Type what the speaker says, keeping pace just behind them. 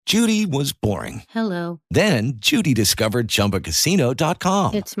Judy was boring. Hello. Then Judy discovered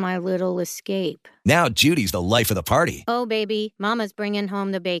ChumbaCasino.com. It's my little escape. Now Judy's the life of the party. Oh, baby, mama's bringing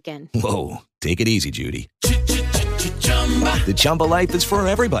home the bacon. Whoa, take it easy, Judy. The Chumba life is for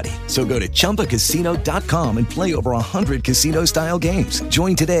everybody. So go to ChumbaCasino.com and play over 100 casino-style games.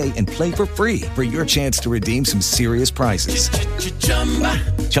 Join today and play for free for your chance to redeem some serious prizes.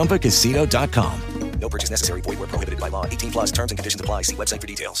 ChumbaCasino.com. No purchase necessary. Void where prohibited by law. 18 plus terms and conditions apply. See website for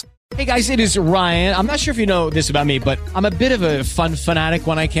details. Hey guys, it is Ryan. I'm not sure if you know this about me, but I'm a bit of a fun fanatic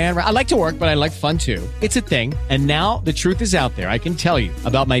when I can. I like to work, but I like fun too. It's a thing. And now the truth is out there. I can tell you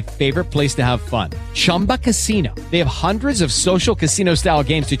about my favorite place to have fun. Chumba Casino. They have hundreds of social casino style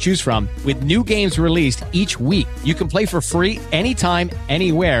games to choose from with new games released each week. You can play for free anytime,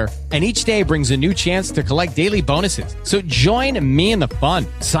 anywhere. And each day brings a new chance to collect daily bonuses. So join me in the fun.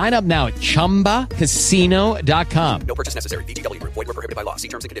 Sign up now at ChumbaCasino.com. No purchase necessary. VGW. Void where prohibited by law. See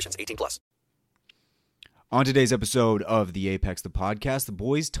terms and conditions. 18 plus. On today's episode of the Apex, the podcast, the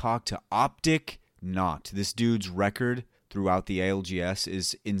boys talk to OpTic Knoqd. This dude's record throughout the ALGS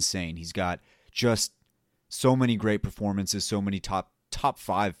is insane. He's got just so many great performances, so many top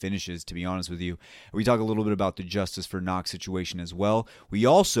 5 finishes, to be honest with you. We talk a little bit about the Justice for Knoqd situation as well. We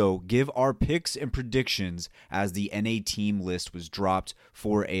also give our picks and predictions as the NA team list was dropped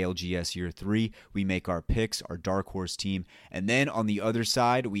for ALGS Year 3. We make our picks, our dark horse team, and then on the other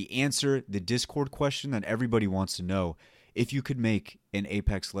side, we answer the Discord question that everybody wants to know. If you could make an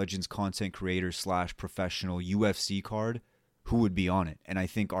Apex Legends content creator / professional UFC card, who would be on it? And I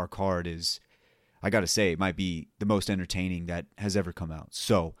think our card is, I got to say, it might be the most entertaining that has ever come out.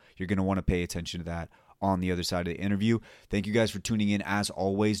 So you're going to want to pay attention to that on the other side of the interview. Thank you guys for tuning in. As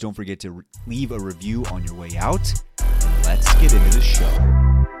always, don't forget to leave a review on your way out. And let's get into the show.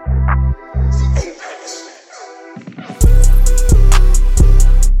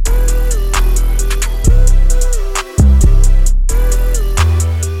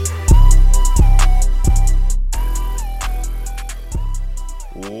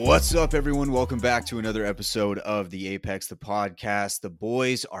 What's up, everyone? Welcome back to another episode of the Apex, the podcast. The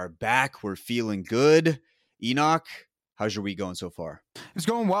boys are back. We're feeling good. Enoch, how's your week going so far? It's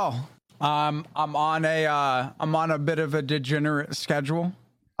going well. I'm on a bit of a degenerate schedule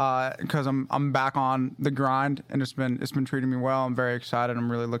because I'm back on the grind, and it's been treating me well. I'm very excited.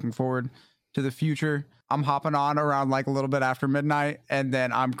 I'm really looking forward to the future. I'm hopping on around like a little bit after midnight, and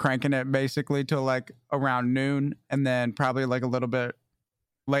then I'm cranking it basically till like around noon, and then probably like a little bit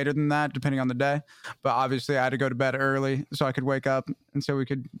later than that, depending on the day. But obviously I had to go to bed early so I could wake up and so we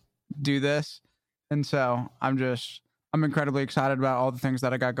could do this. And so I'm incredibly excited about all the things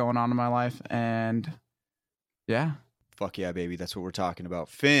that I got going on in my life. And yeah. Fuck yeah, baby. That's what we're talking about.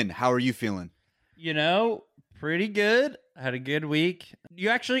 Finn, how are you feeling? You know, pretty good. I had a good week.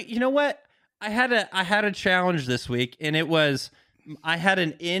 You know what? I had a challenge this week, and it was, this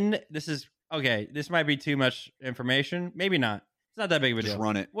might be too much information. Maybe not. It's not that big of a deal. Just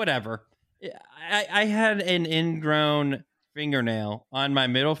run it. Whatever. I had an ingrown fingernail on my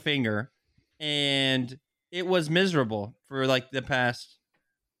middle finger, and it was miserable for like the past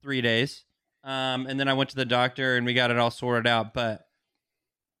 3 days. And then I went to the doctor, and we got it all sorted out. But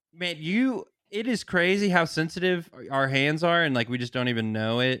man, it is crazy how sensitive our hands are, and like we just don't even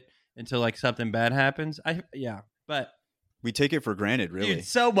know it until like something bad happens. But we take it for granted, really. Dude,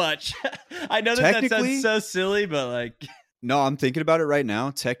 so much. I know that sounds so silly, but like. No, I'm thinking about it right now.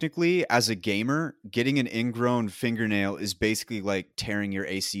 Technically, as a gamer, getting an ingrown fingernail is basically like tearing your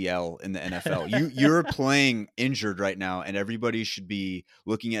ACL in the NFL. You're playing injured right now, and everybody should be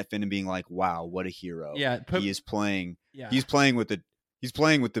looking at Finn and being like, "Wow, what a hero!" Yeah, he is playing. Yeah. He's playing with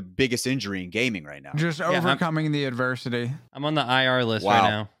the biggest injury in gaming right now. Just overcoming the adversity. I'm on the IR list right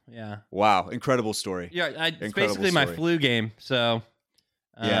now. Yeah. Wow, incredible story. Yeah, it's basically my flu game. So,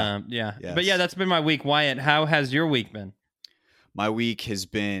 yeah. Yes. But yeah, that's been my week. Wyatt, how has your week been? My week has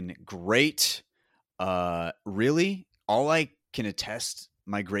been great. Really, all I can attest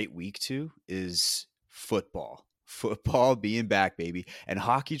my great week to is football. Football being back, baby. And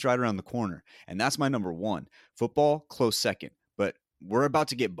hockey's right around the corner. And that's my number one. Football, close second. But we're about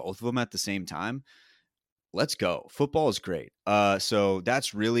to get both of them at the same time. Let's go. Football is great. So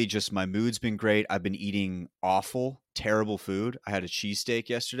that's really just my mood's been great. I've been eating awful, terrible food. I had a cheesesteak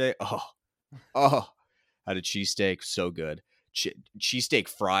yesterday. I had a cheesesteak. So good. Cheesesteak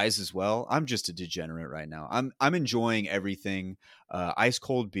fries as well. I'm just a degenerate right now. I'm enjoying everything. Ice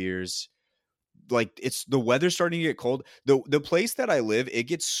cold beers. Like, it's the weather's starting to get cold. The place that I live, it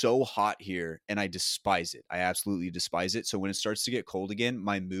gets so hot here, and I despise it. I absolutely despise it. So when it starts to get cold again,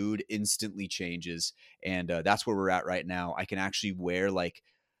 my mood instantly changes, and that's where we're at right now. I can actually wear like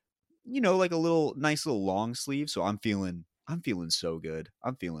like a little nice little long sleeve. So I'm feeling so good.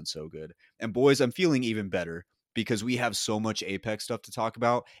 I'm feeling so good. And boys, I'm feeling even better because we have so much Apex stuff to talk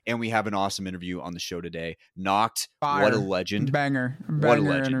about, and we have an awesome interview on the show today. Knoqd, what a legend. Banger what a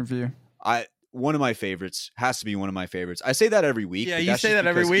legend. interview. One of my favorites, has to be one of my favorites. I say that every week. Yeah, you say that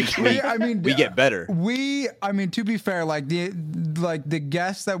every week. I mean, we get better. To be fair, like the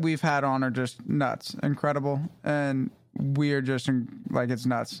guests that we've had on are just nuts, incredible, and we are just like, it's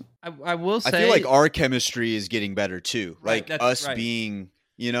nuts. I will say, I feel like our chemistry is getting better too. Right, like us being,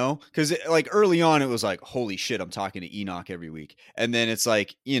 because like early on it was like, holy shit, I'm talking to Enoch every week, and then it's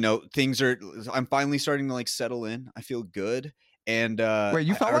like, I'm finally starting to like settle in. I feel good. And wait,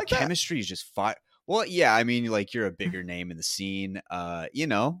 you felt our like that? chemistry is just fire. Well, yeah, I mean, like you're a bigger name in the scene.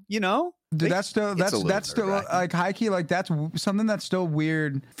 Dude, that's still like high key. Like that's something that's still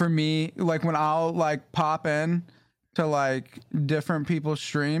weird for me. Like when I'll like pop in to like different people's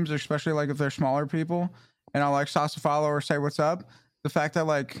streams, especially like if they're smaller people, and I'll like sauce a follow or say what's up. The fact that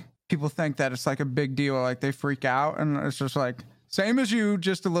like people think that it's like a big deal, like they freak out, and it's just like same as you,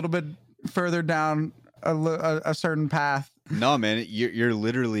 just a little bit further down a certain path. No, man, you're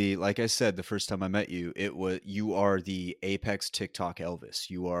literally, like I said the first time I met you, you are the Apex TikTok Elvis.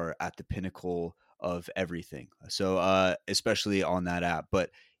 You are at the pinnacle of everything. So especially on that app, but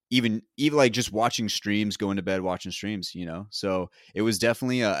even like just watching streams, going to bed watching streams, so it was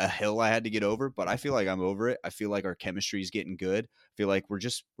definitely a hill I had to get over, but I feel like I'm over it. I feel like our chemistry is getting good. I feel like we're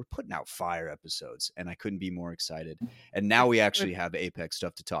putting out fire episodes, and I couldn't be more excited. And now we actually have Apex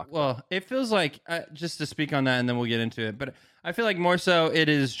stuff to talk about. Well, it feels like, just to speak on that, and then we'll get into it, but I feel like more so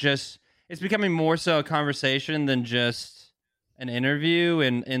it's becoming more so a conversation than just an interview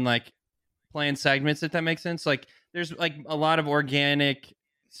and like playing segments, if that makes sense. Like there's like a lot of organic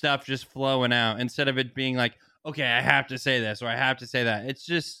stuff just flowing out instead of it being like, okay, I have to say this or I have to say that. It's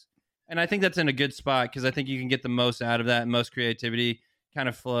just, and I think that's in a good spot because I think you can get the most out of that, and most creativity kind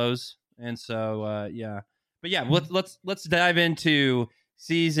of flows. And so, yeah. But yeah, let's dive into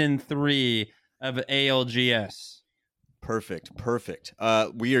season 3 of ALGS. Perfect.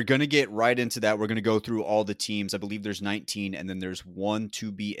 We are going to get right into that. We're going to go through all the teams. I believe there's 19, and then there's one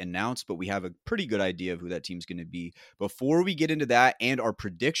to be announced, but we have a pretty good idea of who that team's going to be. Before we get into that and our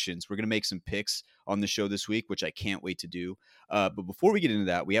predictions, we're going to make some picks on the show this week, which I can't wait to do. But before we get into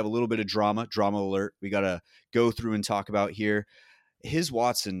that, we have a little bit of drama alert. We got to go through and talk about here. His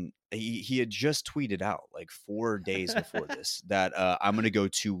Watson, he had just tweeted out like 4 days before this that I'm going to go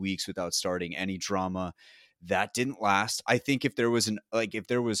 2 weeks without starting any drama. That didn't last. I think if there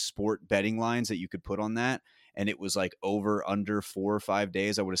was sport betting lines that you could put on that, and it was like over under 4 or 5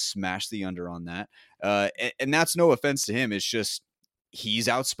 days, I would have smashed the under on that. And that's no offense to him. It's just he's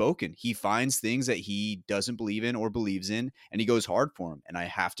outspoken. He finds things that he doesn't believe in or believes in, and he goes hard for him. And I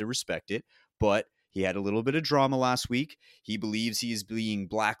have to respect it. But he had a little bit of drama last week. He believes he's being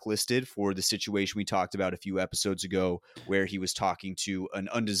blacklisted for the situation we talked about a few episodes ago, where he was talking to an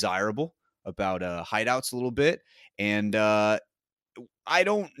undesirable about hideouts a little bit. And I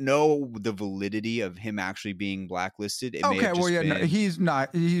don't know the validity of him actually being blacklisted. It he's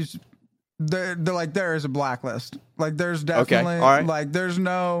not. He's they're like, there is a blacklist. Like there's definitely like there's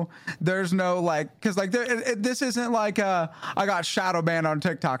no like, because like this isn't like I got shadow banned on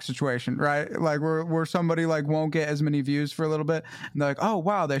TikTok situation, right? Like where somebody like won't get as many views for a little bit, and they're like, oh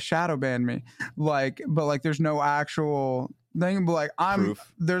wow, they shadow banned me. Like, but like there's no actual thing. But like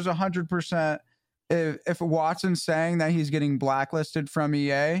there's 100%. If Watson's saying that he's getting blacklisted from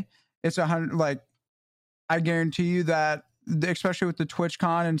EA, it's 100. Like I guarantee you that, especially with the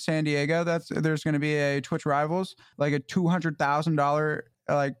TwitchCon in San Diego, there's going to be a Twitch Rivals, like a $200,000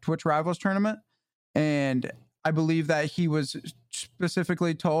 like Twitch Rivals tournament, and I believe that he was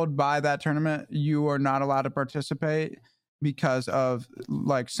specifically told by that tournament, you are not allowed to participate because of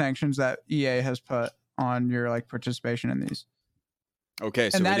like sanctions that EA has put on your like participation in these. Okay,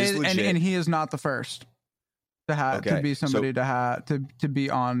 so and that it is legit. And he is not the first to have to be somebody to be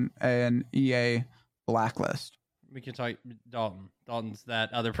on an EA blacklist. We can talk Dalton. Dalton's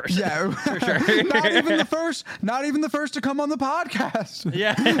that other person. Yeah, for sure. Not even the first to come on the podcast.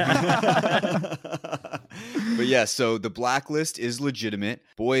 Yeah. But yeah, so the blacklist is legitimate.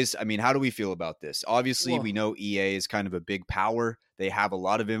 Boys, I mean, how do we feel about this? Obviously, we know EA is kind of a big power. They have a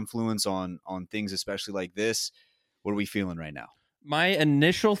lot of influence on things, especially like this. What are we feeling right now? My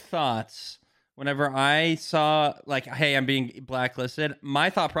initial thoughts, whenever I saw like, hey, I'm being blacklisted, my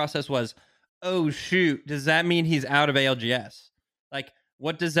thought process was, oh shoot, does that mean he's out of ALGS? Like,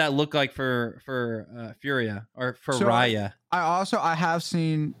 what does that look like for Furia or for Raya? I have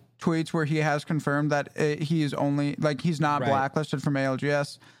seen tweets where he has confirmed that he is only like, he's not blacklisted from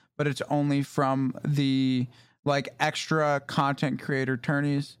ALGS, but it's only from the like extra content creator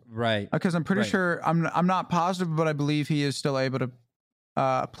tourneys. Right. Because I'm pretty sure I'm not positive, but I believe he is still able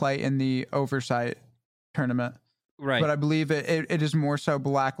to play in the oversight tournament. Right. But I believe it is more so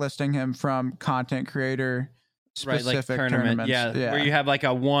blacklisting him from content creator specific like tournament. tournaments. Yeah, where you have like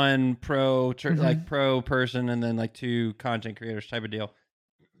a one pro like pro person and then like two content creators type of deal.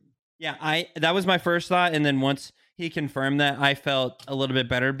 Yeah, that was my first thought, and then once he confirmed that, I felt a little bit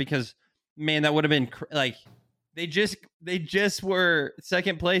better because, man, that would have been like they just were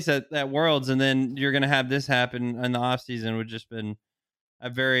second place at Worlds, and then you're gonna have this happen in the off season. Would just been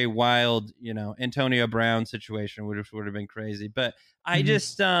a very wild, Antonio Brown situation, which would have been crazy. But I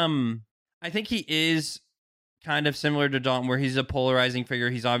just I think he is kind of similar to Dalton, where he's a polarizing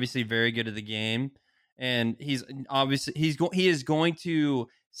figure. He's obviously very good at the game, and he is going to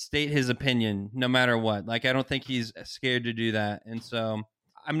state his opinion no matter what. Like, I don't think he's scared to do that. And so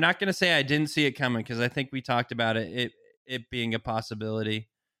I'm not going to say I didn't see it coming, because I think we talked about it being a possibility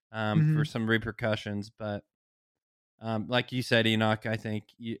for some repercussions. But like you said, Enoch, I think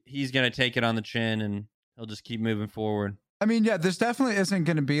he's going to take it on the chin and he'll just keep moving forward. I mean, yeah, this definitely isn't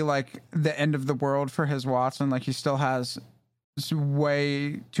going to be like the end of the world for his Watson. Like, he still has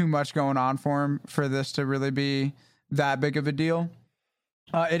way too much going on for him for this to really be that big of a deal.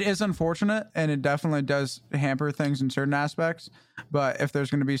 It is unfortunate, and it definitely does hamper things in certain aspects. But if there's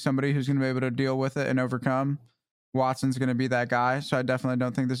going to be somebody who's going to be able to deal with it and overcome, Watson's going to be that guy. So I definitely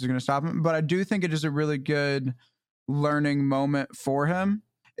don't think this is going to stop him. But I do think it is a really good learning moment for him.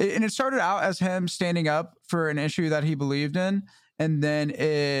 And it started out as him standing up for an issue that he believed in, and then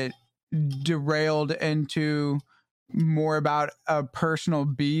it derailed into more about a personal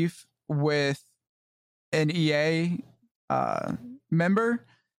beef with an EA member.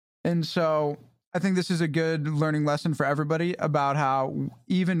 And so I think this is a good learning lesson for everybody about how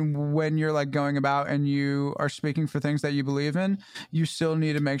even when you're like going about and you are speaking for things that you believe in, you still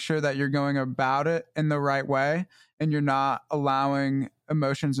need to make sure that you're going about it in the right way and you're not allowing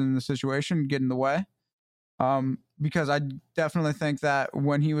emotions in the situation get in the way. Because I definitely think that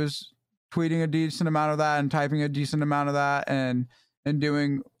when he was tweeting a decent amount of that and typing a decent amount of that and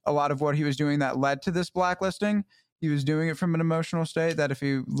doing a lot of what he was doing that led to this blacklisting, he was doing it from an emotional state that if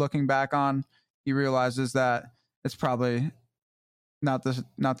he looking back on, he realizes that it's probably not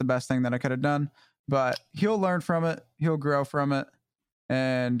the best thing that I could have done, but he'll learn from it. He'll grow from it.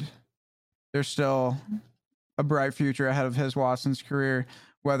 And there's still a bright future ahead of his Watson's career,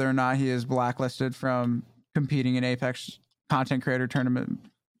 whether or not he is blacklisted from competing in Apex content creator tournaments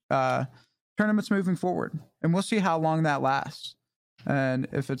moving forward. And we'll see how long that lasts. And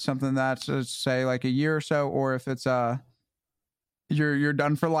if it's something that's, say, like a year or so, or if it's you're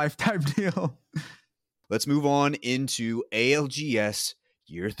done for life type deal. Let's move on into ALGS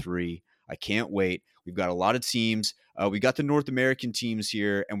Year 3. I can't wait. We've got a lot of teams. We got the North American teams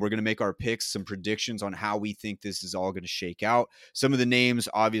here, and we're going to make our picks, some predictions on how we think this is all going to shake out. Some of the names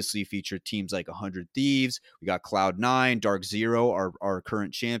obviously feature teams like 100 Thieves. We got Cloud9, Dark Zero, our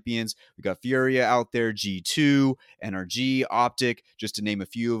current champions. We got Furia out there, G2, NRG, OpTic, just to name a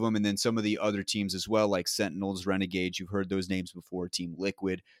few of them. And then some of the other teams as well, like Sentinels, Renegades. You've heard those names before. Team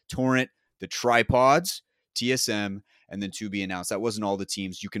Liquid, Torrent, the Tripods, TSM, and then to be announced. That wasn't all the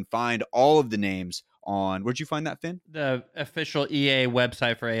teams. You can find all of the names on, where'd you find that, Finn? The official EA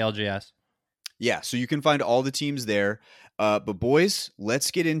website for ALGS. Yeah, so you can find all the teams there. But boys, let's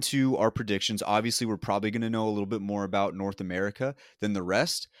get into our predictions. Obviously, we're probably going to know a little bit more about North America than the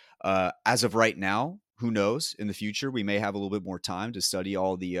rest. As of right now, who knows? In the future, we may have a little bit more time to study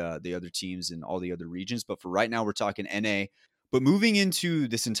all the other teams in all the other regions. But for right now, we're talking NA. But moving into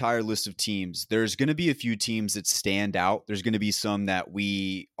this entire list of teams, there's going to be a few teams that stand out. There's going to be some that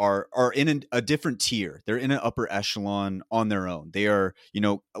we are in a different tier. They're in an upper echelon on their own. They are,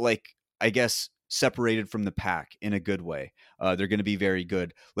 like, I guess, separated from the pack in a good way. They're going to be very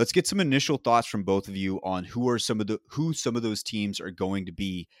good. Let's get some initial thoughts from both of you on who some of those teams are going to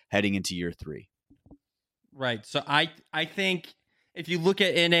be heading into Year 3. Right. So I think if you look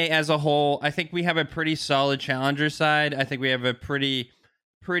at NA as a whole, I think we have a pretty solid challenger side. I think we have a pretty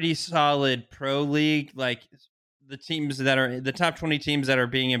solid pro league. Like, the teams that are the top 20 teams that are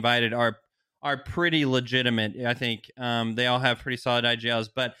being invited are pretty legitimate. I think they all have pretty solid IGLs,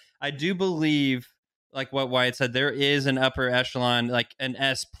 but I do believe, like what Wyatt said, there is an upper echelon, like an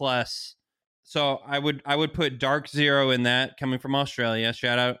S plus. So I would put Dark Zero in that, coming from Australia.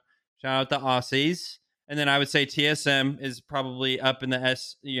 Shout out the Aussies. And then I would say TSM is probably up in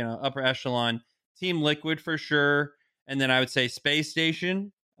the upper echelon. Team Liquid for sure. And then I would say Space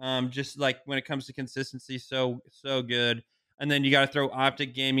Station, just like when it comes to consistency, so good. And then you got to throw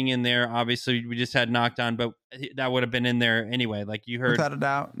OpTic Gaming in there. Obviously, we just had Knoqd on, but that would have been in there anyway. Like you heard, without a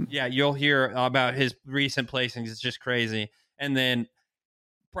doubt. Yeah, you'll hear about his recent placings. It's just crazy. And then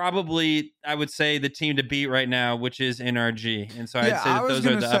probably I would say the team to beat right now, which is NRG. And so I'd say that those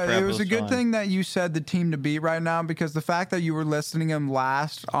are the upper it was a good thing that you said the team to beat right now, because the fact that you were listing him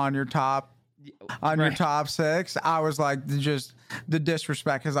last on your top your top 6, I was like, just the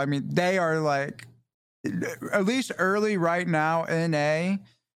disrespect. Because I mean, they are like, at least early right now in A,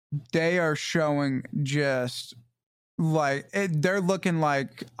 they are showing just like they're looking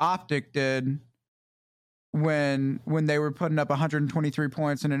like OpTic did when they were putting up 123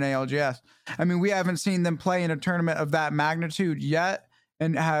 points in an ALGS. I mean, we haven't seen them play in a tournament of that magnitude yet,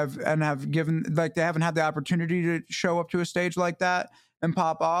 and have given, like, they haven't had the opportunity to show up to a stage like that and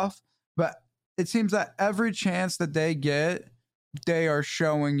pop off. But it seems that every chance that they get, they are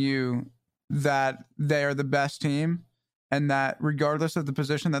showing you that they are the best team, and that regardless of the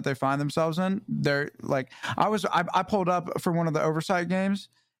position that they find themselves in, they're like, I pulled up for one of the oversight games,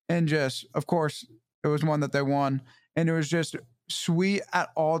 and just, of course, it was one that they won, and it was just Sweet at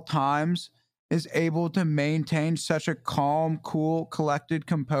all times is able to maintain such a calm, cool, collected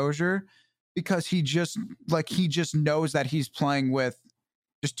composure, because he just knows that he's playing with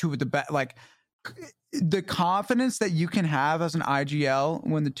just two of the best. Like, the confidence that you can have as an IGL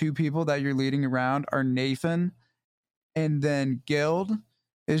when the two people that you're leading around are Nathan and then Guild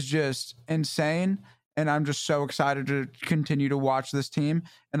is just insane. And I'm just so excited to continue to watch this team.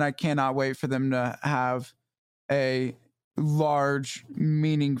 And I cannot wait for them to have a large,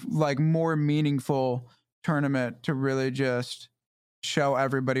 more meaningful tournament to really just show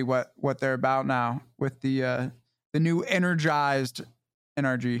everybody what they're about now with the new energized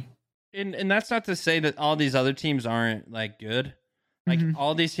NRG. And that's not to say that all these other teams aren't like good. Like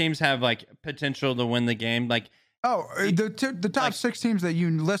all these teams have like potential to win the game. Like, the top 6 teams that you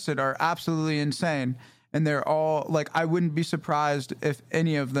listed are absolutely insane, and they're all like, I wouldn't be surprised if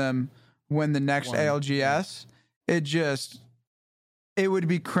any of them win the next ALGS. It would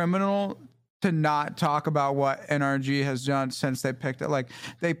be criminal to not talk about what NRG has done since they picked it. Like,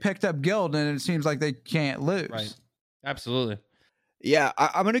 they picked up Guild, and it seems like they can't lose. Right. Absolutely. Yeah,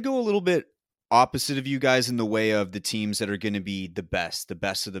 I'm going to go a little bit opposite of you guys in the way of the teams that are going to be the best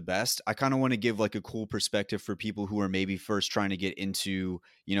of the best. I kind of want to give like a cool perspective for people who are maybe first trying to get into,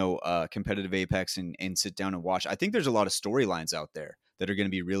 competitive Apex and sit down and watch. I think there's a lot of storylines out there that are going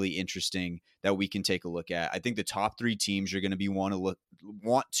to be really interesting that we can take a look at. I think the top 3 teams you're going to be want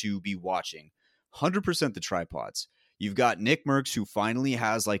to be watching. 100% the tripods. You've got Nick Merckx, who finally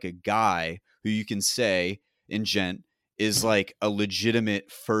has like a guy who you can say in Gent is like a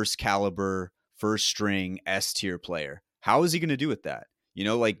legitimate first caliber, first string S tier player. How is he going to do with that?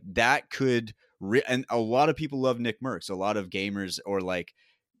 Like that could, and a lot of people love Nick Merckx. A lot of gamers or like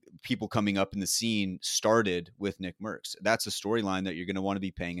people coming up in the scene started with Nick Merckx. That's a storyline that you're going to want to be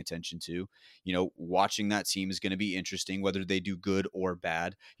paying attention to. Watching that team is going to be interesting, whether they do good or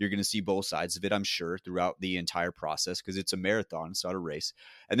bad. You're going to see both sides of it, I'm sure, throughout the entire process, because it's a marathon, it's not a race.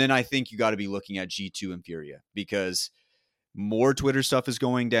 And then I think you got to be looking at G2 and Furia, because more Twitter stuff is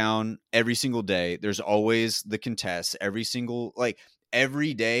going down every single day. There's always the contests.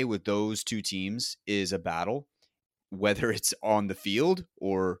 Every day with those two teams is a battle, whether it's on the field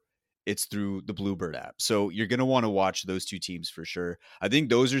or it's through the Bluebird app. So you're going to want to watch those two teams for sure. I think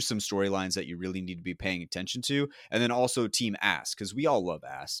those are some storylines that you really need to be paying attention to. And then also Team Ass, because we all love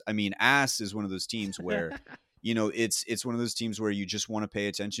Ass. I mean, Ass is one of those teams where it's one of those teams where you just want to pay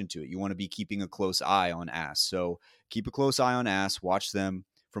attention to it. You want to be keeping a close eye on Ass. So keep a close eye on Ass. Watch them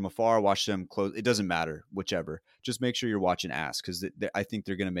from afar. Watch them close. It doesn't matter, whichever. Just make sure you're watching Ass, because I think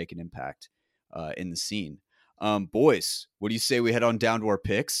they're going to make an impact in the scene. Boys, what do you say we head on down to our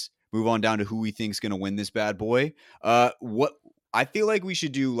picks? Move on down to who we think is going to win this bad boy. What I feel like we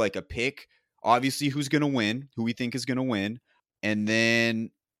should do, like a pick. Obviously, who's going to win? Who we think is going to win, and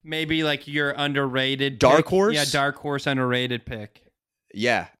then maybe like your underrated dark pick. Horse. Yeah, dark horse underrated pick.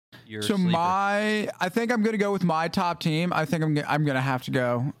 Yeah. I think I'm going to go with my top team. I think I'm going to have to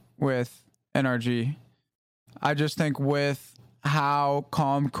go with NRG. I just think with how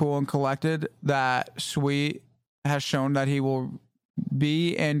calm, cool, and collected that Sweet has shown that he will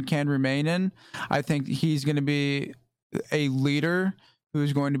be and can remain in, I think he's going to be a leader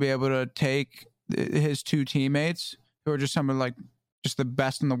who's going to be able to take his two teammates, who are just some of just the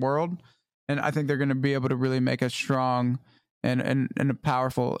best in the world, and I think they're going to be able to really make a strong and a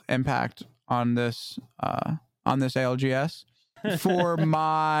powerful impact on this ALGS. for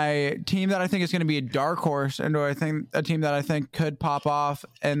my team that I think is going to be a dark horse, and I think a team that I think could pop off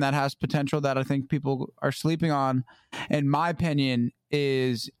and that has potential that I think people are sleeping on, in my opinion,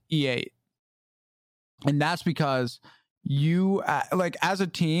 is E8. And that's because you like as a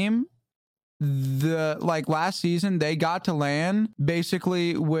team, last season they got to land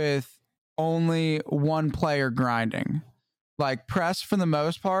basically with only one player grinding. Like Press for the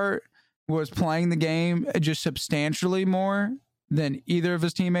most part was playing the game just substantially more than either of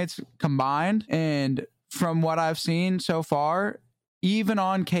his teammates combined. And from what I've seen so far, even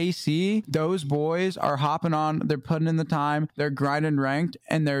on KC, those boys are hopping on, they're putting in the time, they're grinding ranked,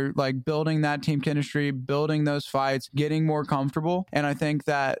 and they're like building that team chemistry, building those fights, getting more comfortable. And I think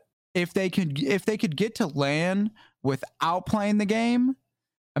that if they could get to LAN without playing the game,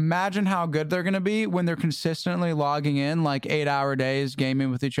 imagine how good they're going to be when they're consistently logging in like 8-hour days,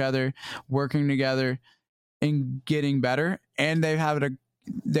 gaming with each other, working together, and getting better. And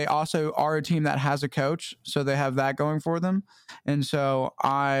they also are a team that has a coach, so they have that going for them. And so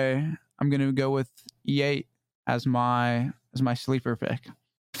I'm going to go with E8 as my sleeper pick.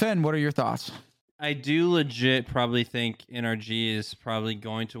 Finn, what are your thoughts? I do legit probably think NRG is probably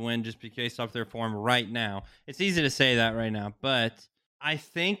going to win just based off their form right now. It's easy to say that right now, but I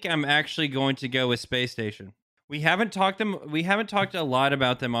think I'm actually going to go with Space Station. We haven't talked a lot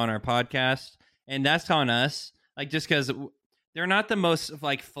about them on our podcast, and that's on us. Like, just because they're not the most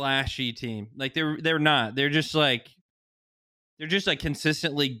like flashy team. Like they're not. They're just like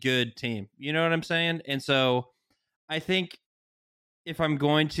consistently good team. You know what I'm saying? And so I think if I'm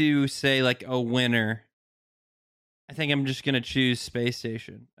going to say like a winner, I think I'm just going to choose Space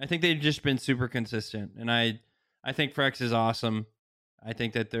Station. I think they've just been super consistent, and I think Frex is awesome. I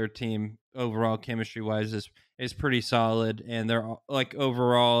think that their team overall chemistry wise is pretty solid, and they're like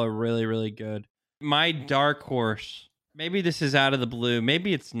overall are really, really good. My dark horse, maybe this is out of the blue,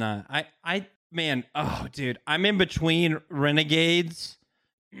 maybe it's not. I'm in between Renegades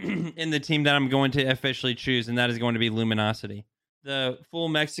and the team that I'm going to officially choose, and that is going to be Luminosity. The full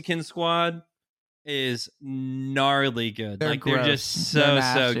Mexican squad is gnarly good. They're just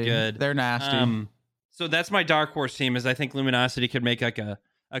so good. They're nasty. So that's my dark horse team. Is I think Luminosity could make like a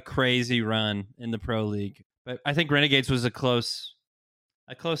crazy run in the pro league, but I think Renegades was a close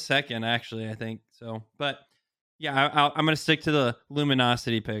second actually. I think so, but yeah, I'm gonna stick to the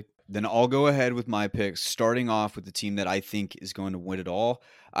Luminosity pick. Then I'll go ahead with my picks, starting off with the team that I think is going to win it all.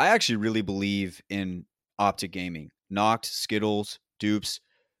 I actually really believe in OpTic Gaming. Knoqd, Skittles, Dupes,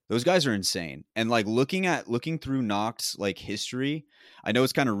 those guys are insane. And like looking through Knoqd's like history, I know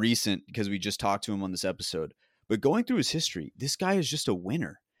it's kind of recent because we just talked to him on this episode, but going through his history, this guy is just a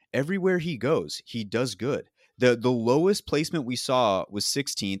winner. Everywhere he goes, he does good. The lowest placement we saw was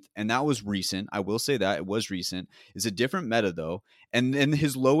 16th, and that was recent. I will say that it was recent. It's a different meta though. And then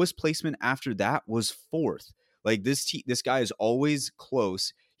his lowest placement after that was 4th. Like this guy is always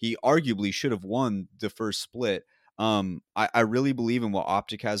close. He arguably should have won the first split. I really believe in what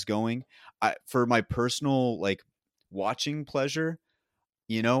OpTic has going. For my personal like watching pleasure,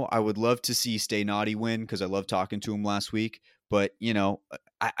 you know, I would love to see Stay Naughty win because I love talking to him last week. But you know,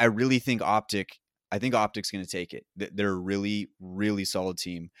 I really think OpTic. I think OpTic's going to take it. They're a really, really solid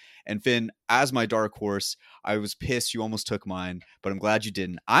team. And Finn, as my dark horse, I was pissed you almost took mine, but I'm glad you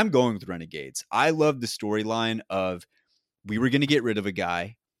didn't. I'm going with Renegades. I love the storyline of we were going to get rid of a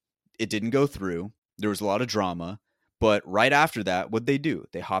guy. It didn't go through. There was a lot of drama. But right after that, what'd they do?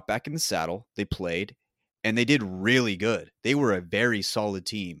 They hopped back in the saddle. They played, and they did really good. They were a very solid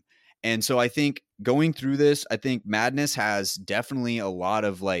team. And so I think going through this, I think Madness has definitely a lot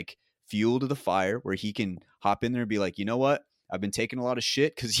of like fuel to the fire where he can hop in there and be like, you know what? I've been taking a lot of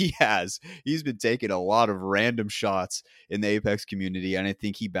shit because he's been taking a lot of random shots in the Apex community. And I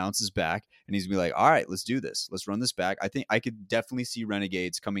think he bounces back and he's gonna be like, all right, let's do this. Let's run this back. I think I could definitely see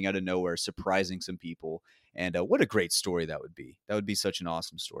Renegades coming out of nowhere, surprising some people. And what a great story that would be. That would be such an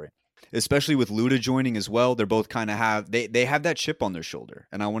awesome story, especially with Luda joining as well. They're both kind of they have that chip on their shoulder,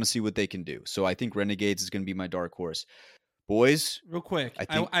 and I want to see what they can do. So I think Renegades is going to be my dark horse. Boys, real quick,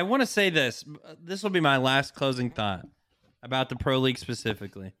 I want to say this. This will be my last closing thought about the Pro League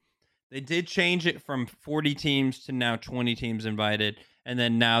specifically. They did change it from 40 teams to now 20 teams invited, and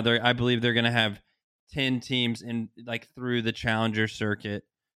then now I believe they're going to have 10 teams in like through the Challenger circuit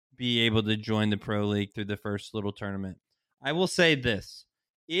be able to join the Pro League through the first little tournament. I will say this.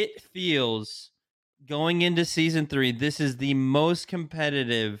 It feels going into season 3, this is the most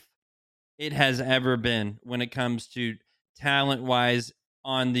competitive it has ever been when it comes to talent-wise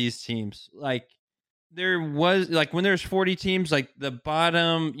on these teams. Like there was like when there's 40 teams, like the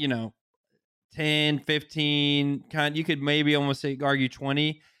bottom, 10, 15, you could maybe almost argue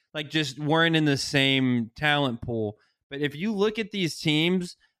 20, like just weren't in the same talent pool. But if you look at these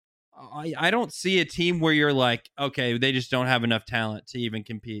teams, I don't see a team where you're like, okay, they just don't have enough talent to even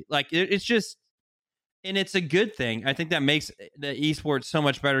compete. Like it's just, and it's a good thing. I think that makes the esports so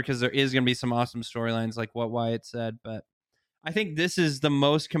much better because there is going to be some awesome storylines like what Wyatt said. But I think this is the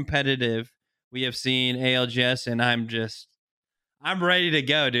most competitive we have seen ALGS, and I'm ready to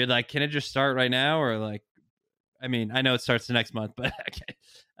go, dude. Like, can it just start right now, or like, I mean, I know it starts the next month, but okay.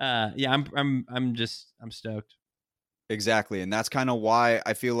 Yeah, I'm stoked. Exactly. And that's kind of why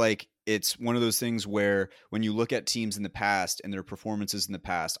I feel like it's one of those things where when you look at teams in the past and their performances in the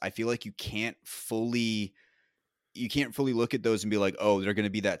past, I feel like you can't fully look at those and be like, oh, they're going to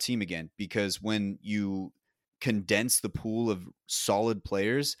be that team again. Because when you condense the pool of solid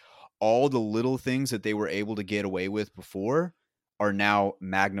players, all the little things that they were able to get away with before are now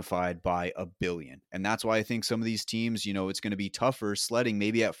magnified by a billion. And that's why I think some of these teams, it's going to be tougher sledding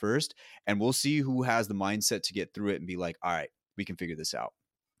maybe at first. And we'll see who has the mindset to get through it and be like, all right, we can figure this out.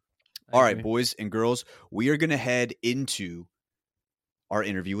 All right, boys and girls, we are going to head into our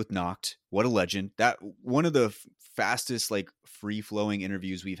interview with Knoqd. What a legend. That one of the fastest, like free-flowing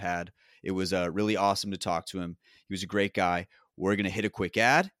interviews we've had. It was really awesome to talk to him. He was a great guy. We're going to hit a quick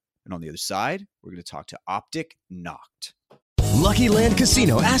ad. And on the other side, we're going to talk to OpTic Knoqd. Lucky Land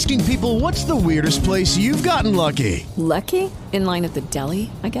Casino, asking people, what's the weirdest place you've gotten lucky? Lucky? In line at the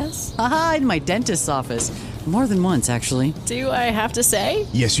deli, I guess? Aha, in my dentist's office. More than once, actually. Do I have to say?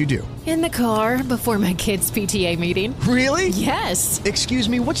 Yes, you do. In the car before my kids' PTA meeting. Really? Yes. Excuse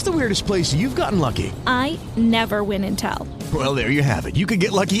me, what's the weirdest place you've gotten lucky? I never win and tell. Well, there you have it. You can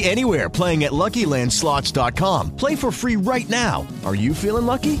get lucky anywhere, playing at LuckyLandSlots.com. Play for free right now. Are you feeling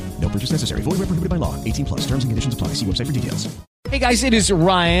lucky? No purchase necessary. Void where prohibited by law. 18+. Terms and conditions apply. See website for details. Hey guys, it is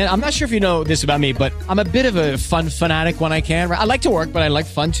Ryan. I'm not sure if you know this about me, but I'm a bit of a fun fanatic when I can. I like to work, but I like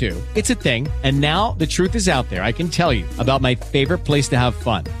fun too. It's a thing. And now the truth is out there. I can tell you about my favorite place to have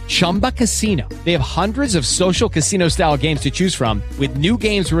fun. Chumba Casino. They have hundreds of social casino style games to choose from with new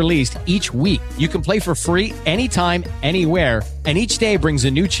games released each week. You can play for free anytime, anywhere. And each day brings a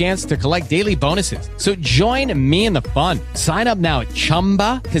new chance to collect daily bonuses. So join me in the fun. Sign up now at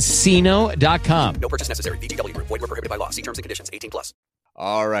ChumbaCasino.com. No purchase necessary. VGW. Void where prohibited by law. See terms and conditions. 18+.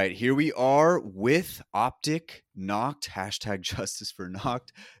 All right, here we are with OpTic Knoqd. Hashtag justice for Knoqd.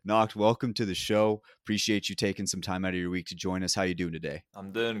 Knoqd, welcome to the show. Appreciate you taking some time out of your week to join us. How you doing today?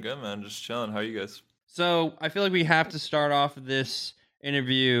 I'm doing good, man. Just chilling. How are you guys? So I feel like we have to start off this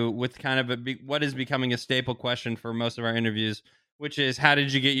interview with kind of what is becoming a staple question for most of our interviews, which is, how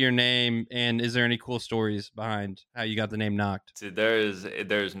did you get your name, and is there any cool stories behind how you got the name Knoqd? Dude,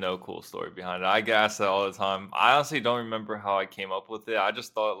 there's no cool story behind it. I get asked that all the time. I honestly don't remember how I came up with it. I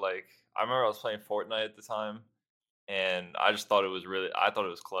just thought, I remember I was playing Fortnite at the time, and I just thought I thought it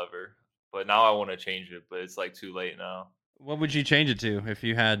was clever. But now I want to change it, but it's too late now. What would you change it to if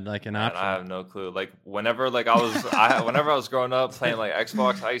you had an option? I have no clue. Whenever I was growing up playing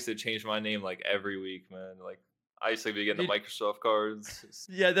Xbox, I used to change my name every week, man. I used to be getting the Microsoft cards.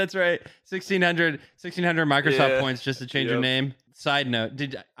 Yeah, that's right. 1600 Microsoft points just to change your name. Side note,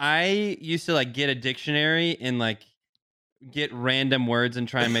 I used to get a dictionary and get random words and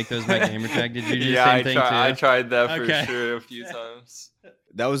try and make those my gamer tag. Did you do the same thing too? I tried that for sure a few times.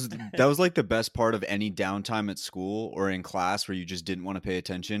 That was the best part of any downtime at school or in class where you just didn't want to pay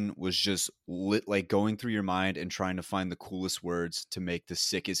attention, was just going through your mind and trying to find the coolest words to make the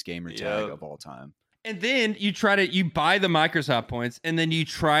sickest gamer tag of all time. And then you buy the Microsoft points, and then you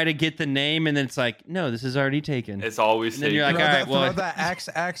try to get the name, and then it's no, this is already taken. It's always taken. Then you're all right, throw that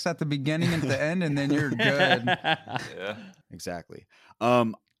XX at the beginning and at the end, and then you're good. Yeah, exactly.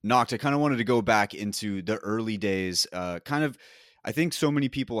 Knoqd, I kind of wanted to go back into the early days, I think so many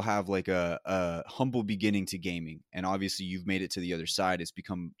people have a humble beginning to gaming, and obviously you've made it to the other side. It's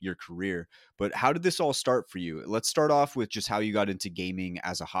become your career. But how did this all start for you? Let's start off with just how you got into gaming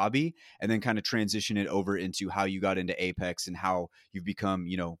as a hobby, and then kind of transition it over into how you got into Apex and how you've become,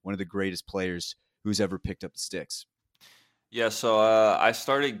 one of the greatest players who's ever picked up the sticks. Yeah, so I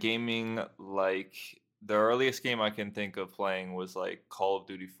started gaming, the earliest game I can think of playing was Call of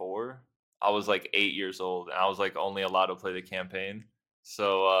Duty 4. I was 8 years old, and I was only allowed to play the campaign.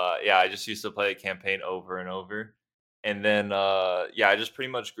 So I just used to play the campaign over and over. And then I just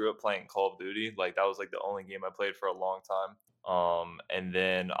pretty much grew up playing Call of Duty. That was the only game I played for a long time. And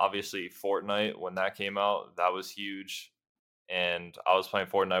then obviously Fortnite, when that came out, that was huge. And I was playing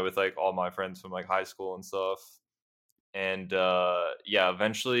Fortnite with all my friends from high school and stuff. And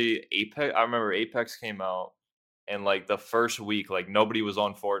eventually Apex. I remember Apex came out. And like the first week, like nobody was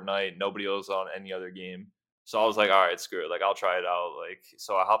on Fortnite, nobody was on any other game. So I was like, all right, screw it. Like I'll try it out. Like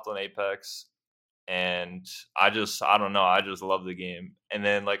so I hopped on Apex and I don't know, I just love the game. And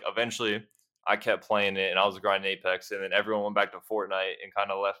then like eventually I kept playing it and I was grinding Apex and then everyone went back to Fortnite and kind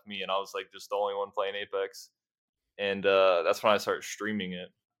of left me and I was like just the only one playing Apex. And that's when I started streaming it.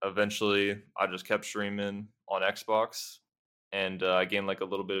 Eventually, I just kept streaming on Xbox, and I gained like a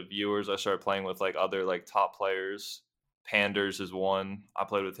little bit of viewers. I started playing with like other like top players. Panders is one. I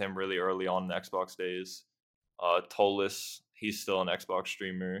played with him really early on in the Xbox days. Tolis, he's still an Xbox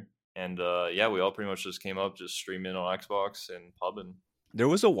streamer, and yeah, we all pretty much just came up just streaming on Xbox and pubbing. There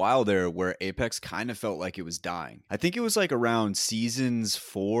was a while there where Apex kind of felt like it was dying. I think it was like around seasons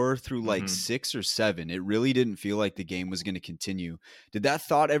 4 through like 6 or 7. It really didn't feel like the game was going to continue. Did that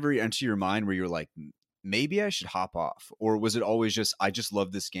thought ever enter your mind where you're like, maybe I should hop off? Or was it always just, I just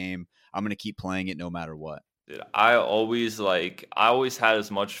love this game, I'm going to keep playing it no matter what? Dude, I always had as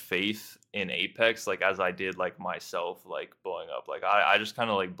much faith in Apex like as I did like myself like blowing up. Like I just kind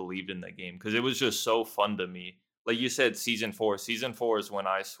of like believed in the game because it was just so fun to me. Like you said, season 4 is when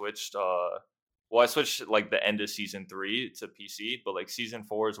I switched I switched like the end of season 3 to PC, but like season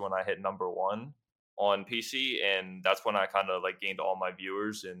 4 is when I hit number 1 on PC, and that's when I kind of like gained all my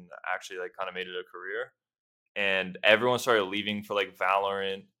viewers and actually like kind of made it a career. And everyone started leaving for like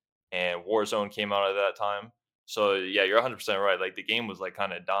Valorant, and Warzone came out at that time. So yeah, you're 100% right. Like the game was like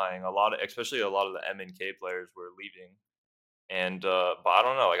kind of dying. Especially a lot of the MNK players were leaving. And but I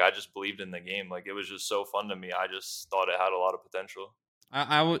don't know, like I just believed in the game. Like it was just so fun to me. I just thought it had a lot of potential.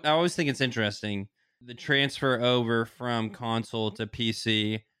 I always think it's interesting the transfer over from console to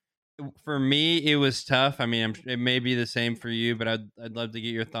PC. For me, it was tough. I mean, it may be the same for you, but I'd love to get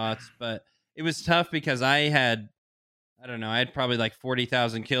your thoughts. But it was tough because I had probably like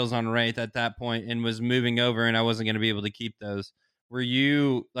 40,000 kills on Wraith at that point and was moving over, and I wasn't going to be able to keep those. Were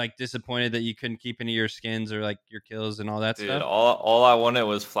you like disappointed that you couldn't keep any of your skins or like your kills and all that stuff? All I wanted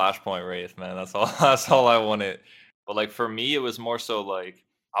was Flashpoint Wraith, man. That's all I wanted. But like for me, it was more so like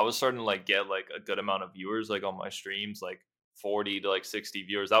I was starting to like get like a good amount of viewers like on my streams, like 40 to like 60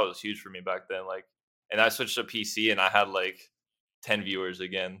 viewers. That was huge for me back then. Like, and I switched to PC and I had like 10 viewers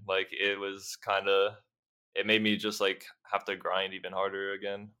again. Like it made me just like have to grind even harder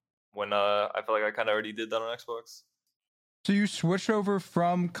again when I feel like I kind of already did that on Xbox. So you switched over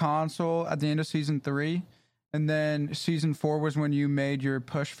from console at the end of season 3, and then season 4 was when you made your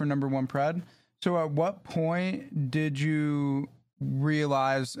push for number 1 pred. So at what point did you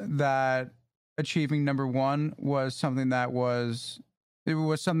realize that achieving number 1 was something that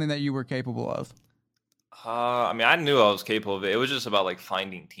something that you were capable of? I mean, I knew I was capable of it. It was just about like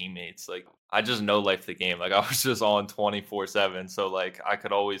finding teammates. Like I just know life the game. Like I was just on 24/7, so like I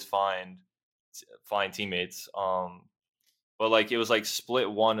could always find teammates. But like it was like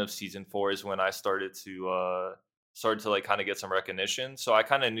split 1 of season 4 is when I started to like kind of get some recognition. So I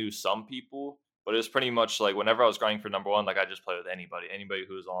kind of knew some people, but it was pretty much like whenever I was grinding for number 1, like I just played with anybody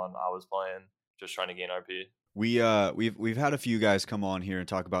who was on, I was playing, just trying to gain RP. We've had a few guys come on here and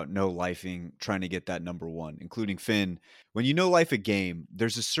talk about no-lifing, trying to get that number 1, including Finn. When you no-life a game,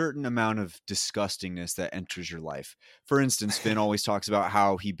 there's a certain amount of disgustingness that enters your life. For instance, Finn always talks about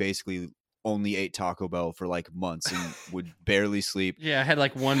how he basically only ate Taco Bell for like months and would barely sleep. Yeah, I had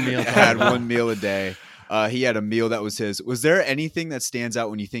like one meal. Had one meal a day. He had a meal that was his. Was there anything that stands out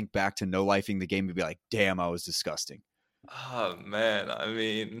when you think back to no-lifing the game and be like, damn, I was disgusting? Oh man, I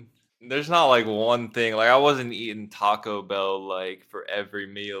mean, there's not like one thing. Like I wasn't eating Taco Bell like for every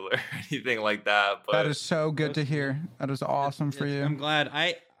meal or anything like that. But that is so good to hear. That is awesome for you. I'm glad.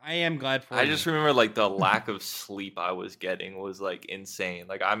 I am glad for you. I just remember like the lack of sleep I was getting was like insane.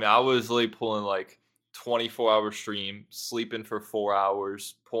 Like I mean, I was really pulling like 24-hour stream, sleeping for 4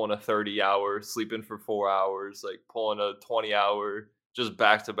 hours, pulling a 30-hour, sleeping for 4 hours, like pulling a 20-hour, just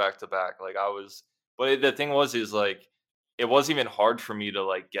back to back to back. Like I was, but the thing is like it wasn't even hard for me to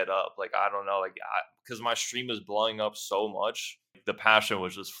like get up. Like I don't know, like because my stream was blowing up so much, the passion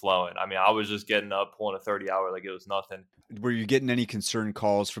was just flowing. I mean, I was just getting up, pulling a 30-hour like it was nothing. Were you getting any concerned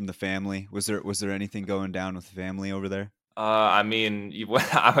calls from the family? Was there anything going down with the family over there? I mean,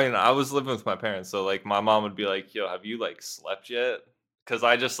 I was living with my parents, so like my mom would be like, "Yo, have you like slept yet?" Because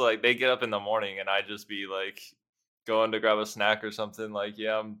I just like they get up in the morning and I just be like going to grab a snack or something. Like,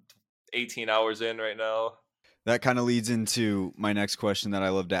 yeah, I'm 18 hours in right now. That kind of leads into my next question that I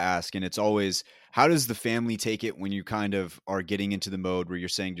love to ask, and it's always, how does the family take it when you kind of are getting into the mode where you're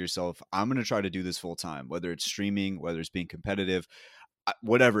saying to yourself, I'm going to try to do this full time, whether it's streaming, whether it's being competitive,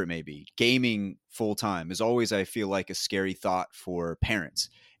 whatever it may be. Gaming full time is always, I feel like, a scary thought for parents.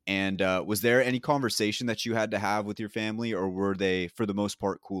 And was there any conversation that you had to have with your family, or were they, for the most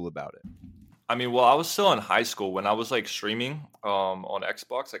part, cool about it? I mean, well, I was still in high school when I was like streaming on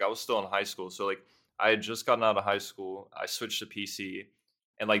Xbox. Like I was still in high school, so like I had just gotten out of high school. I switched to PC,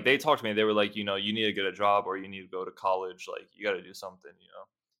 and like they talked to me. They were like, you need to get a job or you need to go to college. Like you got to do something.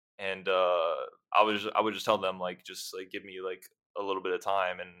 And I would just tell them like, just like give me like a little bit of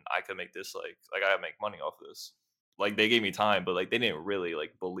time, and I could make this like I make money off of this. Like they gave me time, but like they didn't really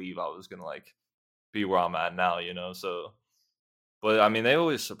like believe I was gonna like be where I'm at now. So, but I mean, they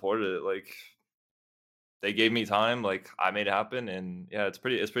always supported it. Like they gave me time, like I made it happen, and yeah, it's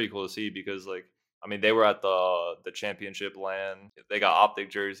pretty cool to see because like I mean they were at the championship LAN. They got OpTic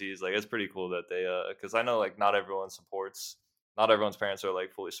jerseys. Like it's pretty cool that they because I know like not everyone's parents are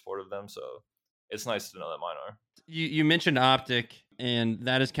like fully supportive of them, so it's nice to know that mine are. You mentioned OpTic, and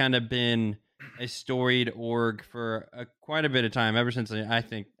that has kind of been a storied org for quite a bit of time, ever since I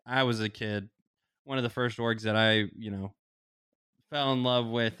think I was a kid. One of the first orgs that I fell in love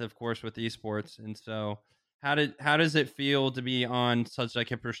with, of course, with esports. And so how does it feel to be on such like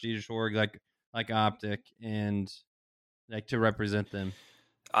a prestigious org like OpTic and like to represent them?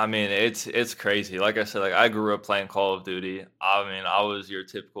 I mean, it's crazy. Like I said, like I grew up playing Call of Duty. I mean, I was your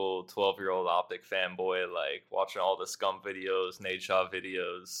typical 12-year-old OpTic fanboy, like watching all the Scum videos, Nade Shot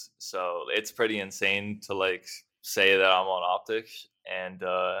videos. So it's pretty insane to like say that I'm on OpTic. And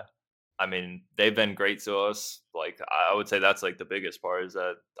I mean, they've been great to us. Like I would say that's like the biggest part is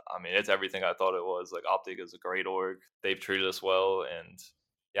that I mean, it's everything I thought it was. Like OpTic is a great org. They've treated us well, and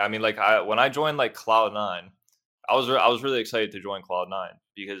yeah, I mean, like when I joined like Cloud9, I was really excited to join Cloud9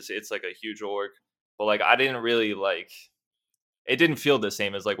 because it's like a huge org, but like I didn't really like it didn't feel the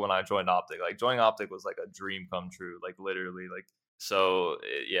same as like when I joined OpTic. Like joining OpTic was like a dream come true, like literally, like so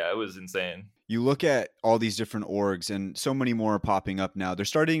yeah, it was insane. You look at all these different orgs, and so many more are popping up now. They're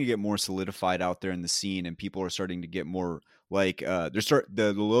starting to get more solidified out there in the scene, and people are starting to get more like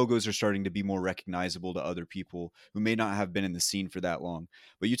the logos are starting to be more recognizable to other people who may not have been in the scene for that long.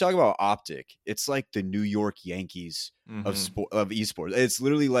 But you talk about OpTic, it's like the New York Yankees of esports. It's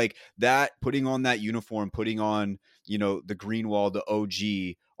literally like that, putting on that uniform, putting on the green wall, the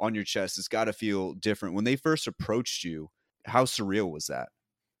OG on your chest. It's got to feel different. When they first approached you, how surreal was that?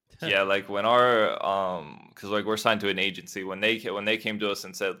 Yeah, like when our because like we're signed to an agency, when they came to us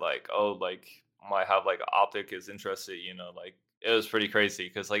and said like, oh, like might have like OpTic is interested, like it was pretty crazy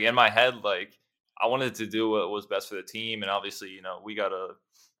because like in my head, like I wanted to do what was best for the team, and obviously we gotta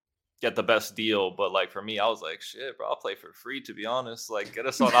get the best deal, but like for me, I was like, shit, bro, I'll play for free, to be honest. Like get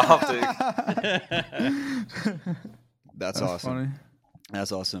us on OpTic. That's awesome. Funny.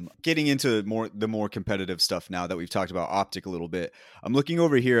 That's awesome. Getting into the more competitive stuff now that we've talked about OpTic a little bit, I'm looking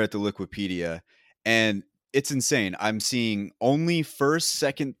over here at the Liquipedia, and it's insane. I'm seeing only first,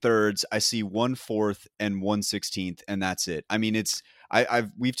 second, thirds. I see 1/4 and 1/16, and that's it. I mean,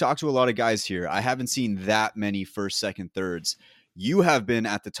 we've talked to a lot of guys here. I haven't seen that many first, second, thirds. You have been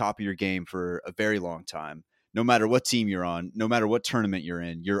at the top of your game for a very long time. No matter what team you're on, no matter what tournament you're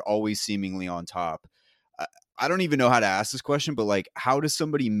in, you're always seemingly on top. I don't even know how to ask this question, but like, how does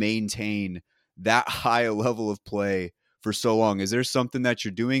somebody maintain that high a level of play for so long? Is there something that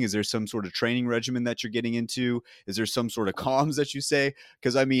you're doing? Is there some sort of training regimen that you're getting into? Is there some sort of comms that you say?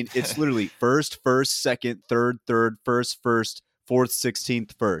 Because I mean, it's literally first, second, third, first, 4th,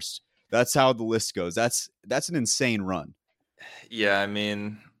 16th, first. That's how the list goes. That's an insane run. Yeah, I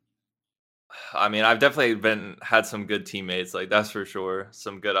mean, I've definitely had some good teammates, like that's for sure.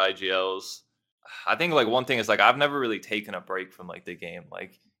 Some good IGLs. I think like one thing is like I've never really taken a break from like the game.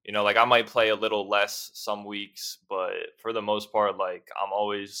 Like, like I might play a little less some weeks, but for the most part, like I'm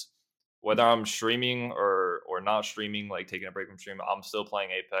always, whether I'm streaming or not streaming, like taking a break from streaming, I'm still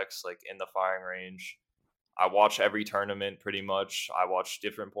playing Apex, like in the firing range. I watch every tournament pretty much. I watch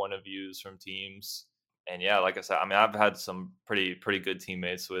different point of views from teams. And yeah, like I said, I've had some pretty good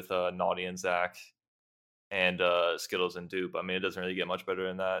teammates with Knoqd and Zach and Skittles and Dupe. It doesn't really get much better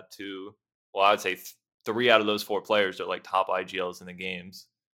than that too. Well, I would say 3 out of those 4 players are like top IGLs in the game,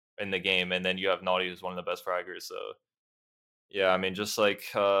 and then you have Knoqd, who's one of the best fraggers. So, yeah, just like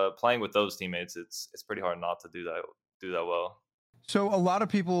playing with those teammates, it's pretty hard not to do that well. So a lot of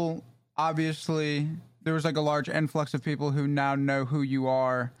people, obviously, there was like a large influx of people who now know who you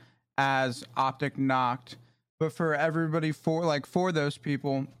are as OpTic Knoqd. But for everybody, for those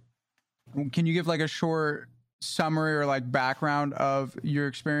people, can you give like a short summary or like background of your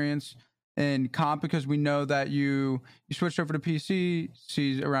experience in comp? Because we know that you switched over to PC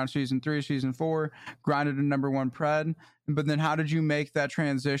around season 3, season 4, grinded a #1 pred. But then how did you make that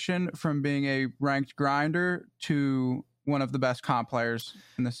transition from being a ranked grinder to one of the best comp players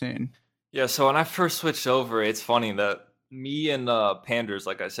in the scene. Yeah, so when I first switched over, it's funny that me and Panders,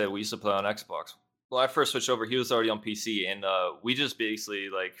 like I said, we used to play on Xbox. Well, I first switched over, he was already on PC, and we just basically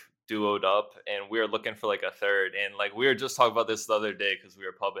like duoed up, and we were looking for like a third, and like we were just talking about this the other day because we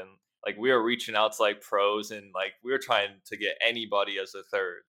were pubbing, like we were reaching out to like pros, and like we were trying to get anybody as a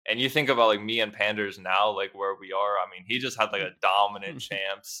third. And you think about like me and Panders now, like where we are. I mean, he just had like a dominant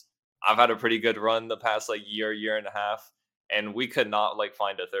champs. I've had a pretty good run the past like year and a half, and we could not like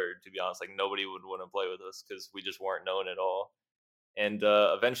find a third, to be honest. Like nobody would want to play with us because we just weren't known at all. And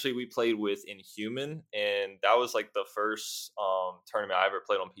eventually we played with Inhuman, and that was like the first tournament I ever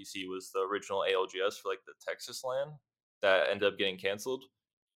played on PC. Was the original ALGS for like the Texas LAN that ended up getting canceled.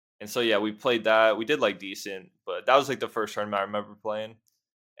 And so yeah, we played that. We did like decent, but that was like the first tournament I remember playing.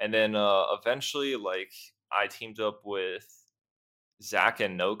 And then eventually, like I teamed up with Zach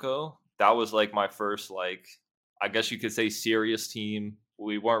and Knoqd. That was like my first, like, I guess you could say, serious team.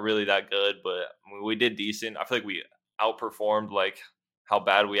 We weren't really that good, but we did decent. I feel like we outperformed like how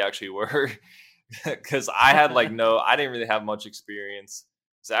bad we actually were, because I had like I didn't really have much experience.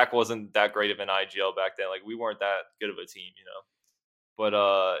 Zach wasn't that great of an IGL back then. Like we weren't that good of a team, you know.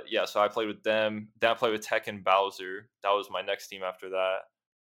 But yeah, so I played with them. Then I played with Tech and Bowser. That was my next team after that.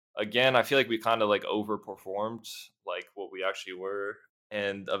 Again, I feel like we kind of like overperformed like what we actually were.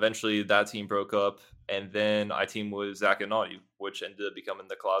 And eventually that team broke up. And then I teamed with Zach and Naughty, which ended up becoming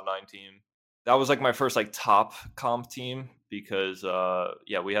the Cloud9 team. That was like my first like top comp team because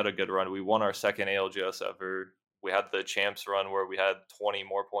yeah, we had a good run. We won our second ALGS ever. We had the champs run where we had 20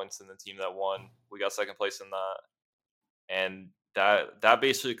 more points than the team that won. We got second place in that. And that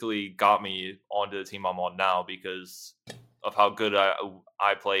basically got me onto the team I'm on now because of how good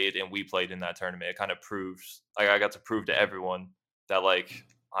I played and we played in that tournament. It kind of proves, like, I got to prove to everyone that like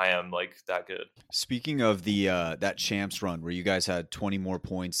I am like that good. Speaking of the that champs run where you guys had 20 more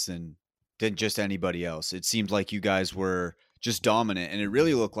points than just anybody else, it seemed like you guys were just dominant, and it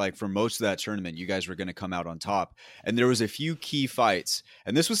really looked like for most of that tournament you guys were going to come out on top. And there was a few key fights,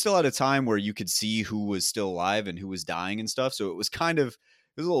 and this was still at a time where you could see who was still alive and who was dying and stuff, so it was a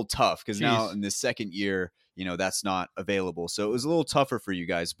little tough because now in the second year, you know, that's not available, so it was a little tougher for you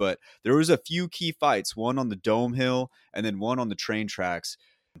guys. But there was a few key fights, one on the Dome Hill and then one on the train tracks.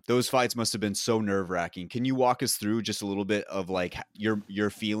 Those fights must have been so nerve-wracking. Can you walk us through just a little bit of like your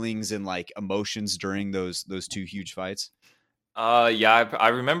feelings and like emotions during those two huge fights? Yeah, I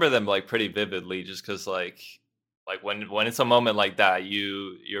remember them like pretty vividly, just because like when it's a moment like that,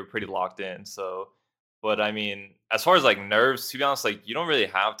 you're pretty locked in. So, but I mean, as far as like nerves, to be honest, like you don't really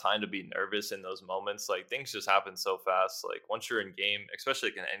have time to be nervous in those moments. Like things just happen so fast. Like once you're in game, especially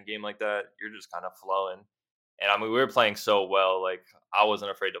like an end game like that, you're just kind of flowing. And I mean, we were playing so well. Like I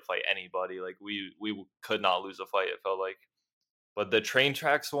wasn't afraid to fight anybody. Like we could not lose a fight. It felt like. But the train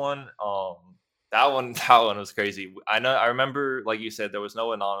tracks one, that one was crazy. I remember, like you said, there was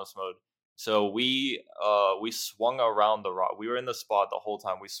no anonymous mode. So we swung around the rock. We were in the spot the whole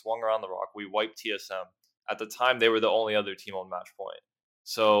time. We swung around the rock. We wiped TSM. At the time, they were the only other team on match point.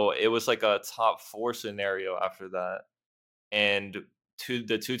 So it was like a top 4 scenario after that. And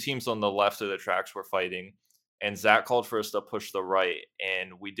the two teams on the left of the tracks were fighting. And Zach called for us to push the right.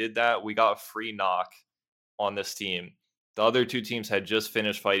 And we did that. We got a free knock on this team. The other two teams had just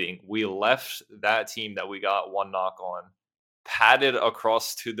finished fighting. We left that team that we got one knock on, padded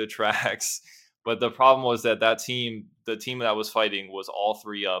across to the tracks. But the problem was that the team that was fighting was all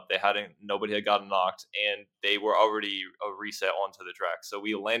 3 up. Nobody had gotten knocked, and they were already a reset onto the track. So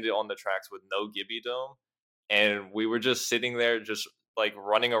we landed on the tracks with no Gibby Dome, and we were just sitting there, just like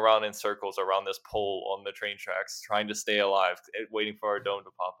running around in circles around this pole on the train tracks, trying to stay alive, waiting for our dome to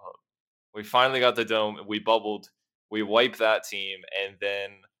pop up. We finally got the dome. We bubbled. We wiped that team, and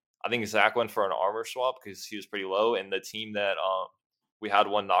then I think Zach went for an armor swap because he was pretty low, and the team that we had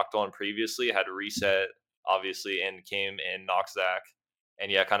one knocked on previously had to reset, obviously, and came and knocked Zach, and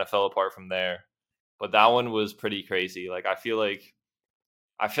yeah, kind of fell apart from there. But that one was pretty crazy. Like I feel like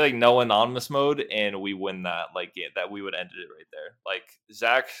no anonymous mode, and we win that. Like that we would end it right there. Like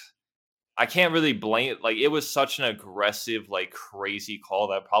Zach, I can't really blame it. Like it was such an aggressive, like crazy call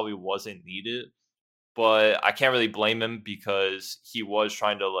that probably wasn't needed. But I can't really blame him because he wasn't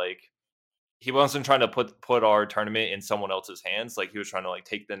trying to put our tournament in someone else's hands. Like he was trying to like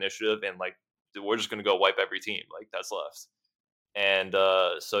take the initiative and like we're just gonna go wipe every team like that's left. And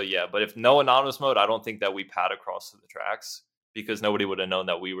so yeah, but if no anonymous mode, I don't think that we pad across to the tracks because nobody would have known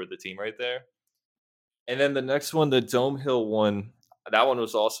that we were the team right there. And then the next one, the Dome Hill one, that one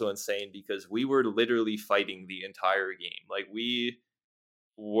was also insane because we were literally fighting the entire game. Like we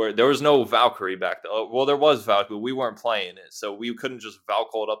there was no Valkyrie back then. Well, there was Valkyrie, but we weren't playing it, so we couldn't just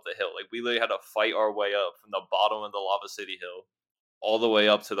Valcold up the hill. Like we literally had to fight our way up from the bottom of the Lava City hill all the way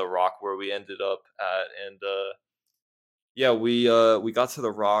up to the rock where we ended up at. And yeah, we got to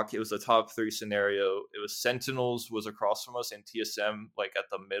the rock. It was a top 3 scenario. It was Sentinels was across from us and TSM like at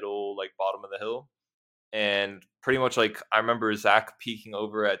the middle, like bottom of the hill. And pretty much like I remember Zach peeking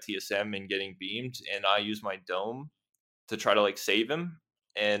over at TSM and getting beamed, and I used my dome to try to like save him.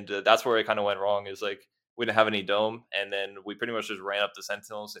 And that's where it kind of went wrong. Is like we didn't have any dome, and then we pretty much just ran up the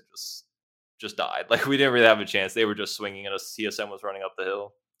Sentinels and just died. Like we didn't really have a chance. They were just swinging at us. TSM was running up the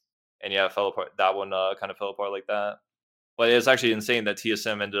hill, and yeah, it fell apart. That one kind of fell apart like that. But it's actually insane that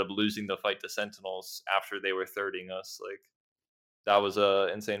TSM ended up losing the fight to Sentinels after they were thirding us. Like that was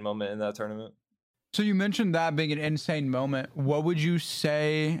a insane moment in that tournament. So you mentioned that being an insane moment. What would you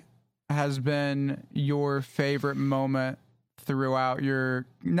say has been your favorite moment throughout your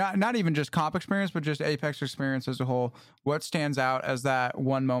not even just comp experience, but just Apex experience as a whole? What stands out as that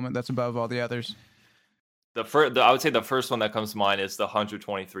one moment that's above all the others? I would say the first one that comes to mind is the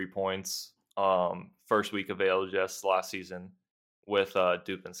 123 points first week of ALGS last season with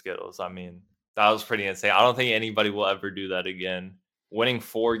Dupe and Skittles. I mean, that was pretty insane. I don't think anybody will ever do that again. Winning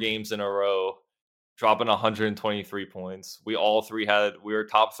 4 games in a row, dropping 123 points. We were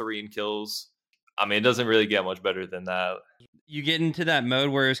top 3 in kills. I mean, it doesn't really get much better than that. You get into that mode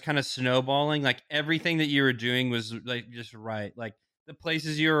where it's kind of snowballing. Like everything that you were doing was like just right. Like the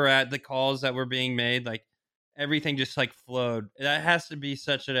places you were at, the calls that were being made, like everything just like flowed. That has to be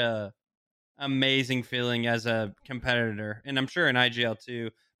such a amazing feeling as a competitor, and I'm sure in IGL too.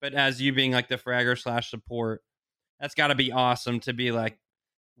 But as you being like the fragger / support, that's got to be awesome to be like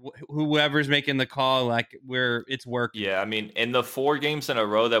whoever's making the call, like it's working. Yeah, I mean, in the 4 games in a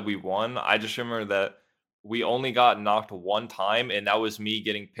row that we won, I just remember that we only got knocked one time, and that was me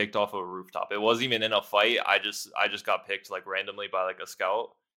getting picked off of a rooftop. It wasn't even in a fight. I just got picked like randomly by like a scout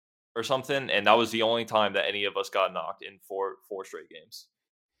or something, and that was the only time that any of us got knocked in four straight games.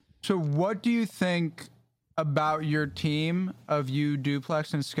 So what do you think about your team of you,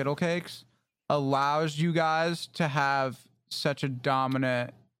 Duplex, and Skittlecakes allows you guys to have such a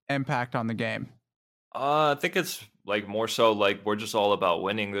dominant impact on the game? I think it's like more so like we're just all about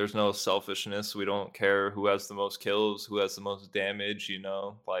winning. There's no selfishness. We don't care who has the most kills, who has the most damage,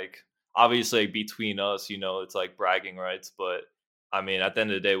 like obviously like, between us, it's like bragging rights, but I mean, at the end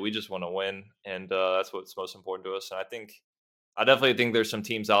of the day, we just want to win, and that's what's most important to us. And I definitely think there's some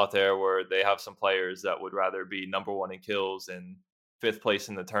teams out there where they have some players that would rather be number 1 in kills and 5th place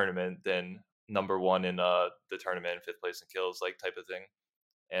in the tournament than number 1 in the tournament and 5th place in kills, like type of thing.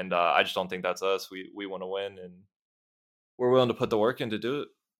 And I just don't think that's us. We want to win, and we're willing to put the work in to do it.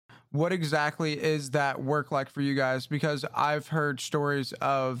 What exactly is that work like for you guys? Because I've heard stories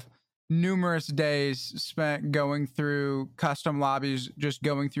of numerous days spent going through custom lobbies, just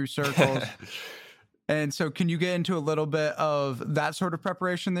going through circles. And so can you get into a little bit of that sort of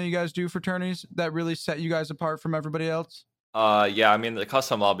preparation that you guys do for tourneys that really set you guys apart from everybody else? Yeah, I mean, the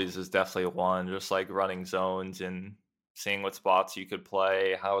custom lobbies is definitely one, just like running zones and seeing what spots you could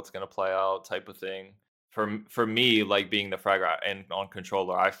play, how it's going to play out type of thing. For me, like being the fragger and on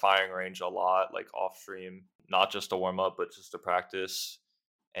controller, I firing range a lot, like off stream, not just to warm up, but just to practice.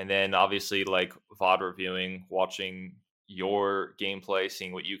 And then obviously like VOD reviewing, watching your gameplay,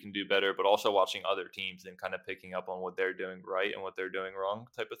 seeing what you can do better, but also watching other teams and kind of picking up on what they're doing right and what they're doing wrong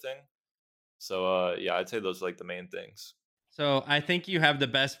type of thing. So yeah, I'd say those are like the main things. So I think you have the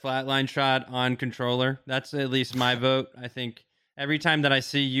best flatline shot on controller. That's at least my vote. I think every time that I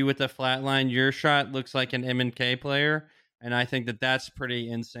see you with the flatline, your shot looks like an M&K player, and I think that that's pretty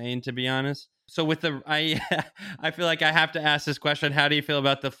insane, to be honest. So with I feel like I have to ask this question. How do you feel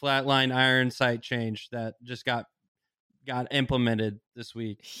about the flatline iron sight change that just got implemented this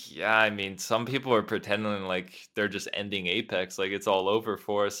week? Yeah, I mean, some people are pretending like they're just ending Apex, like it's all over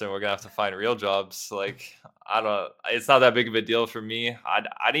for us and we're gonna have to find real jobs. Like, it's not that big of a deal for me. I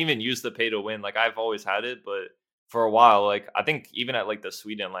didn't even use the pay to win. Like I've always had it, but for a while, like I think even at like the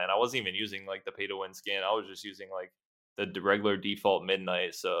Sweden LAN, I wasn't even using like the pay to win skin. I was just using like the regular default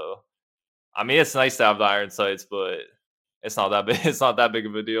midnight. So I mean, it's nice to have the iron sights, but it's not that big. It's not that big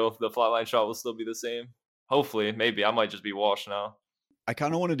of a deal. The flatline shot will still be the same. Hopefully, maybe I might just be washed now. I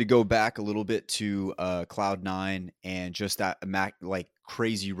kind of wanted to go back a little bit to Cloud9 and just that like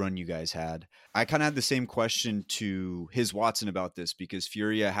crazy run you guys had. I kind of had the same question to His Watson about this because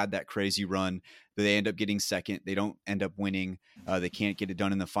Furia had that crazy run, but they end up getting second. They don't end up winning. They can't get it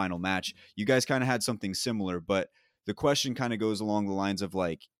done in the final match. You guys kind of had something similar, but the question kind of goes along the lines of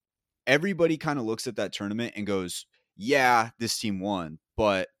like, everybody kind of looks at that tournament and goes, yeah, this team won.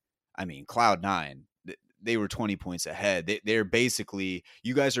 But I mean, Cloud9, they were 20 points ahead. They're basically,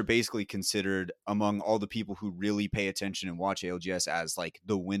 you guys are basically considered among all the people who really pay attention and watch ALGS as like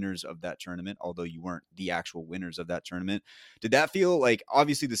the winners of that tournament, although you weren't the actual winners of that tournament. Did that feel like,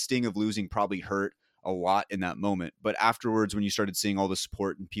 obviously the sting of losing probably hurt a lot in that moment, but afterwards when you started seeing all the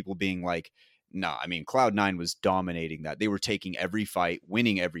support and people being like, nah, I mean, Cloud9 was dominating that. They were taking every fight,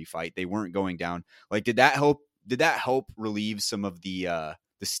 winning every fight. They weren't going down. Like, did that help relieve some of the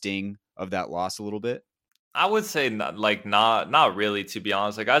sting of that loss a little bit? I would say not really, to be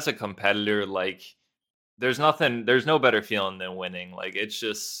honest. Like, as a competitor, like, there's no better feeling than winning. Like,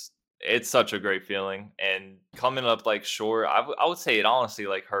 it's such a great feeling. And coming up like short, I would say it honestly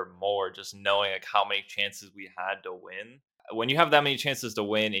like hurt more just knowing like how many chances we had to win. When you have that many chances to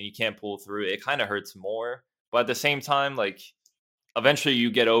win and you can't pull through, it kind of hurts more. But at the same time, like, eventually you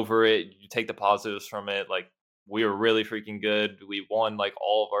get over it, you take the positives from it. Like, we were really freaking good. We won like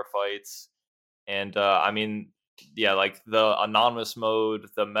all of our fights. And I mean, yeah, like the anonymous mode,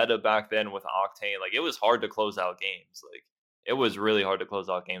 the meta back then with Octane, like it was hard to close out games. Like, it was really hard to close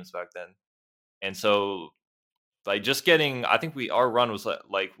out games back then. And so like just getting, I think our run was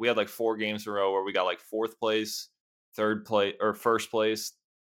like we had like 4 games in a row where we got like 4th place, 3rd place, or 1st place,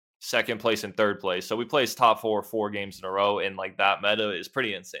 2nd place, and 3rd place. So we placed top 4 games in a row, and like that meta is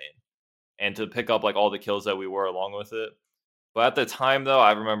pretty insane. And to pick up like all the kills that we were along with it. But at the time though,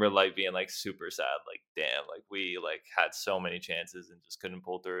 I remember like being like super sad, like damn, like we like had so many chances and just couldn't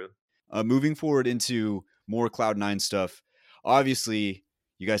pull through. Moving forward into more Cloud9 stuff, obviously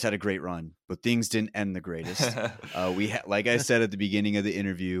you guys had a great run, but things didn't end the greatest. Like I said at the beginning of the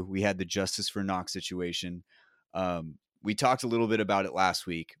interview, we had the Justice for Knoqd situation. We talked a little bit about it last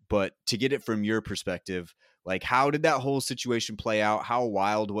week, but to get it from your perspective, like how did that whole situation play out? How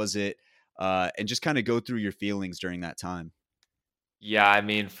wild was it? And just kind of go through your feelings during that time. Yeah, I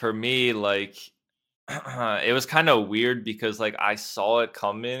mean, for me, like, it was kind of weird because, like, I saw it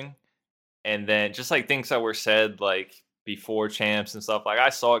coming, and then just like things that were said, like, before champs and stuff, like, I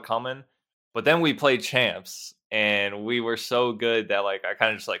saw it coming, but then we played champs, and we were so good that, like, I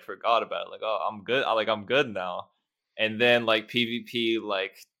kind of just, like, forgot about it. Like, oh, I'm good. I'm good now. And then, like, PvP,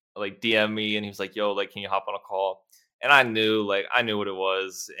 like DM me, and he was like, yo, like, can you hop on a call? And I knew what it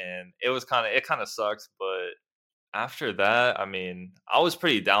was, and it kind of sucked, but after that, I mean, I was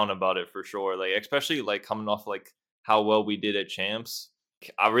pretty down about it for sure. Like, especially like coming off like how well we did at champs.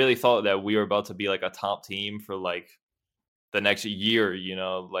 I really thought that we were about to be like a top team for like the next year,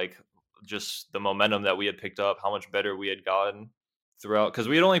 like just the momentum that we had picked up, how much better we had gotten throughout. Because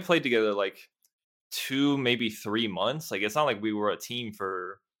we had only played together like 2, maybe 3 months. Like, it's not like we were a team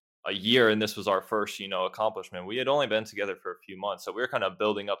for a year and this was our first, accomplishment. We had only been together for a few months. So we were kind of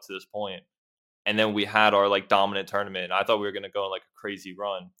building up to this point. And then we had our like dominant tournament. And I thought we were going to go on like a crazy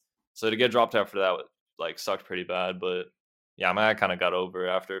run. So to get dropped after that like sucked pretty bad. But yeah, I mean, I kind of got over it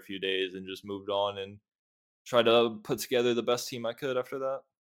after a few days and just moved on and tried to put together the best team I could after that.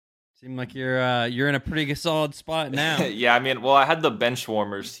 Seemed like you're in a pretty solid spot now. Yeah, I mean, well, I had the bench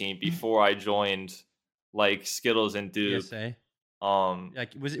warmers team before I joined like Skittles and Duke. ESA.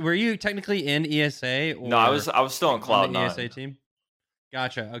 Like, were you technically in ESA? Or no, I was still in Cloud9. ESA team.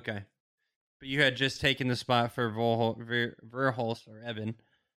 Gotcha. Okay. But you had just taken the spot for Verhulst or Evan,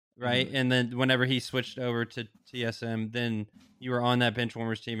 right? Mm-hmm. And then whenever he switched over to TSM, then you were on that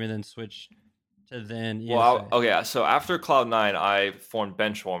Benchwarmers team and then switched to then ESA. Well, so after Cloud9, I formed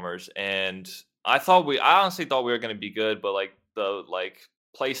Benchwarmers, and I honestly thought we were going to be good, but like the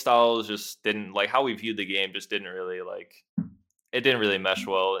play styles just didn't, like how we viewed the game just didn't really it didn't really mesh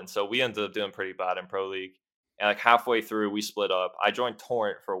well, and so we ended up doing pretty bad in Pro League. And like halfway through, we split up. I joined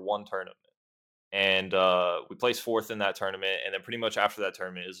Torrent for one tournament. And we placed 4th in that tournament. And then pretty much after that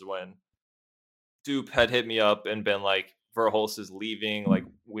tournament is when Dupe had hit me up and been like, Verhulst is leaving. Like,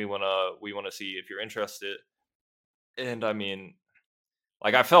 we wanna see if you're interested. And I mean,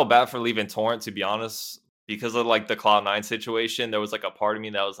 like, I felt bad for leaving Torrent, to be honest, because of like the Cloud9 situation. There was like a part of me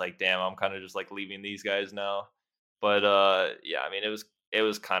that was like, damn, I'm kind of just like leaving these guys now. But yeah, I mean, it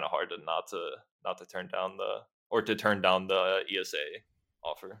was kind of hard to not to turn down the ESA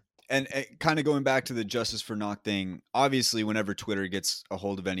offer. And kind of going back to the Justice for Knoqd thing, obviously, whenever Twitter gets a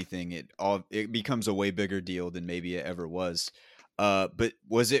hold of anything, it becomes a way bigger deal than maybe it ever was. But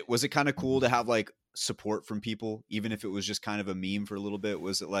was it kind of cool to have like support from people, even if it was just kind of a meme for a little bit?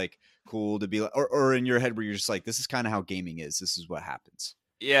 Was it like cool to be like, or in your head where you're just like, this is kind of how gaming is. This is what happens.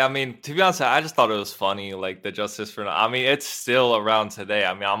 Yeah, I mean, to be honest, I just thought it was funny, like the Justice for Knoqd. I mean, it's still around today.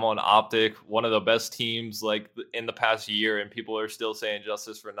 I mean, I'm on OpTic, one of the best teams like in the past year, and people are still saying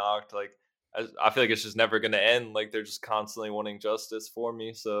Justice for Knoqd. Like, I feel like it's just never gonna end. Like they're just constantly wanting justice for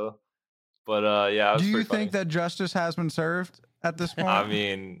me. So, but yeah, it was Do you pretty funny. think that justice has been served at this point? I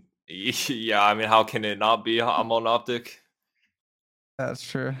mean, yeah. I mean, how can it not be? I'm on OpTic. That's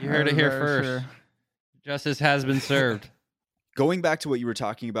true. You heard it That's here very first. true. Justice has been served. Going back to what you were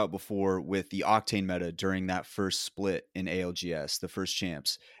talking about before with the Octane meta during that first split in ALGS, the first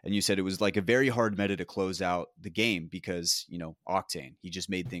champs, and you said it was like a very hard meta to close out the game because, Octane, he just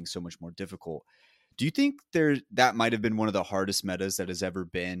made things so much more difficult. Do you think that might have been one of the hardest metas that has ever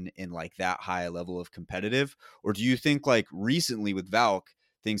been in like that high level of competitive? Or do you think like recently with Valk,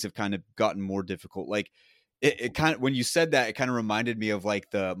 things have kind of gotten more difficult? Like it kind of, when you said that, it kind of reminded me of like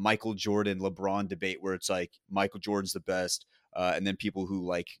the Michael Jordan, LeBron debate where it's like Michael Jordan's the best. And then people who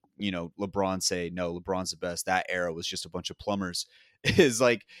like, LeBron say, no, LeBron's the best. That era was just a bunch of plumbers. Is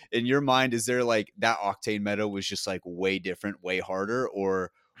like, in your mind, is there like that Octane meta was just like way different, way harder,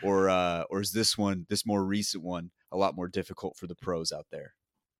 or is this more recent one a lot more difficult for the pros out there?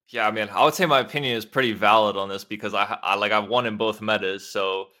 Yeah, I mean, I would say my opinion is pretty valid on this because I've won in both metas.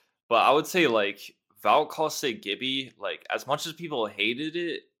 So, but I would say like Val Caustic Gibby, like as much as people hated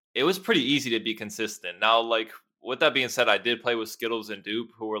it, it was pretty easy to be consistent. Now, like with that being said, I did play with Skittles and Dupe,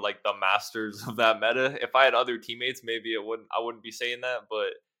 who were like the masters of that meta. If I had other teammates, maybe I wouldn't be saying that, but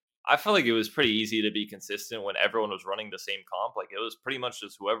I feel like it was pretty easy to be consistent when everyone was running the same comp. Like it was pretty much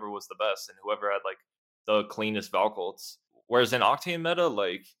just whoever was the best and whoever had like the cleanest Valcolts. Whereas in Octane meta,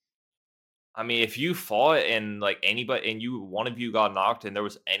 like I mean, if you fought and like anybody and one of you got knocked and there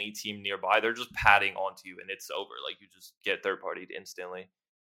was any team nearby, they're just padding onto you and it's over. Like you just get third partied instantly.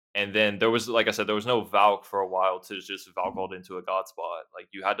 And then there was, like I said, there was no Valk for a while to just Valk into a God spot. Like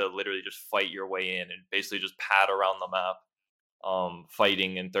you had to literally just fight your way in and basically just pad around the map,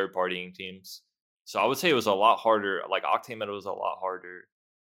 fighting and third partying teams. So I would say it was a lot harder. Like Octane meta was a lot harder.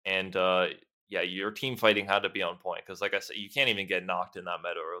 And yeah, your team fighting had to be on point because, like I said, you can't even get knocked in that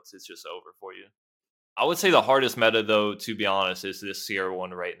meta or else it's just over for you. I would say the hardest meta, though, to be honest, is this Seer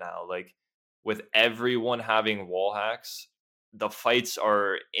one right now. Like with everyone having wall hacks, the fights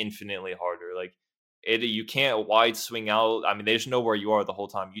are infinitely harder. Like you can't wide swing out. I mean, they just know where you are the whole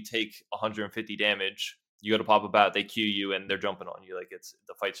time. You take 150 damage, you go to pop a bat, they Q you, and they're jumping on you. Like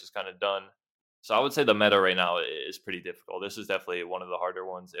the fight's just kind of done. So I would say the meta right now is pretty difficult. This is definitely one of the harder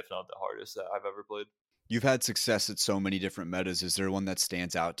ones, if not the hardest that I've ever played. You've had success at so many different metas. Is there one that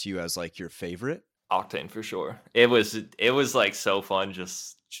stands out to you as like your favorite? Octane for sure. It was like so fun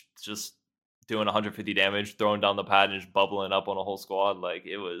just doing 150 damage, throwing down the pad, and just bubbling up on a whole squad. Like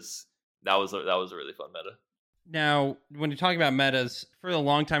that was a really fun meta. Now, when you're talking about metas, for a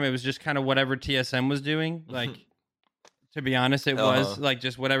long time it was just kind of whatever TSM was doing. Like, to be honest, it was like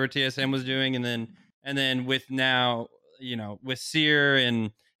just whatever TSM was doing, and then with now, with Seer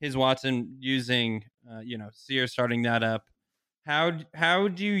and his Watson using, Seer starting that up. How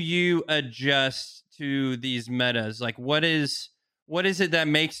do you adjust to these metas? Like, what is it that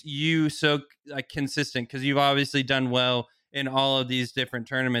makes you so like consistent? Because you've obviously done well in all of these different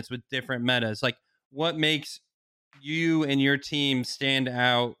tournaments with different metas. Like, what makes you and your team stand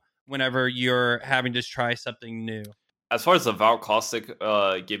out whenever you're having to try something new? As far as the Val Caustic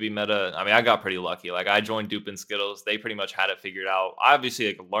Gibby meta, I mean, I got pretty lucky. Like, I joined Dupe and Skittles. They pretty much had it figured out. I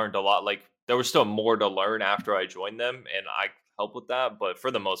obviously learned a lot. Like, there was still more to learn after I joined them, and I helped with that. But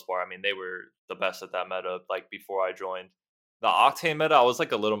for the most part, I mean, they were the best at that meta, like, before I joined. The Octane meta, I was,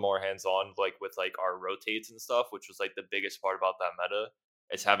 like, a little more hands-on, like, with, like, our rotates and stuff, which was, like, the biggest part about that meta,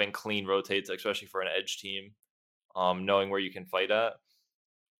 is having clean rotates, especially for an edge team, knowing where you can fight at.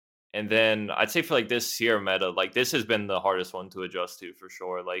 And then I'd say for like this Seer meta, like this has been the hardest one to adjust to for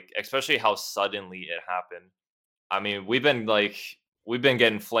sure. Like especially how suddenly it happened. I mean, we've been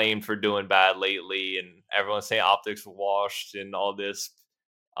getting flamed for doing bad lately, and everyone's saying OpTic's washed and all this.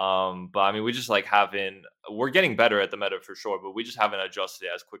 But I mean, we just like we're getting better at the meta for sure, but we just haven't adjusted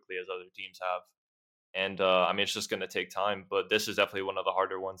it as quickly as other teams have. And I mean, it's just gonna take time. But this is definitely one of the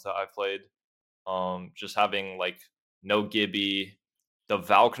harder ones that I've played. Just having like no Gibby. The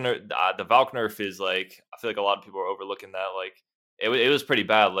Valk nerf is like, I feel like a lot of people are overlooking that. Like it was pretty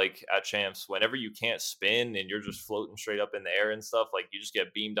bad. Like at champs, whenever you can't spin and you're just floating straight up in the air and stuff, like you just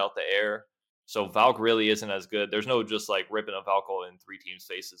get beamed out the air. So Valk really isn't as good. There's no just like ripping a Valko in three teams'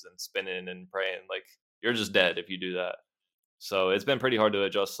 faces and spinning and praying. Like you're just dead if you do that. So it's been pretty hard to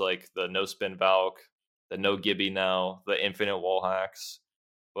adjust like the no spin Valk, the no Gibby now, the infinite wall hacks.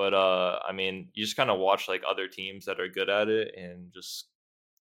 But I mean, you just kind of watch like other teams that are good at it and just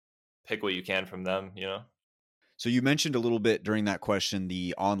pick what you can from them, So you mentioned a little bit during that question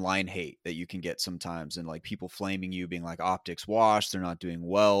the online hate that you can get sometimes, and like people flaming you, being like OpTic's washed, they're not doing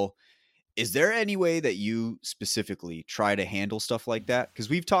well. Is there any way that you specifically try to handle stuff like that? Because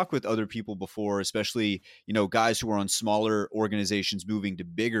we've talked with other people before, especially, guys who are on smaller organizations moving to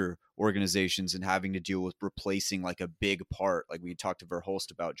bigger organizations and having to deal with replacing like a big part. Like we talked to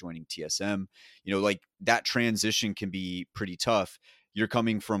Verhulst about joining TSM, like that transition can be pretty tough. You're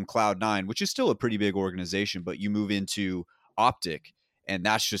coming from Cloud9, which is still a pretty big organization, but you move into OpTic and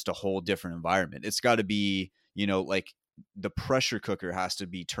that's just a whole different environment. It's got to be, like the pressure cooker has to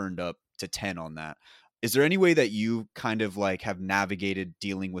be turned up to 10 on that. Is there any way that you kind of like have navigated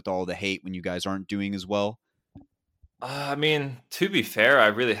dealing with all the hate when you guys aren't doing as well? I mean, to be fair, I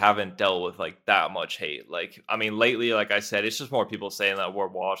really haven't dealt with like that much hate. Like, I mean, lately, like I said, it's just more people saying that we're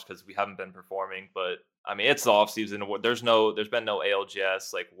washed because we haven't been performing. But I mean, it's the off season. There's been no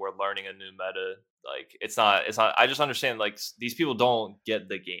ALGS. Like, we're learning a new meta. Like, it's not. I just understand like these people don't get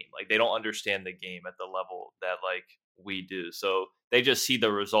the game. Like, they don't understand the game at the level that like we do. So they just see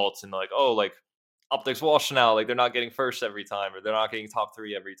the results and like, oh, like OpTic's washed now. Like, they're not getting first every time, or they're not getting top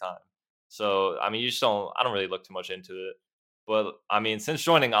 3 every time. So, I mean, I don't really look too much into it. But, I mean, since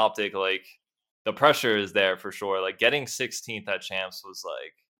joining OpTic, like, the pressure is there for sure. Like, getting 16th at Champs was,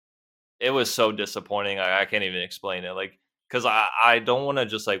 like, it was so disappointing. I can't even explain it. Like, because I don't want to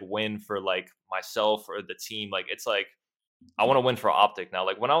just, like, win for, like, myself or the team. Like, it's, like, I want to win for OpTic now.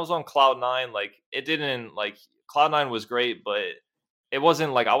 Like, when I was on Cloud9, like, it didn't, like, Cloud9 was great, but it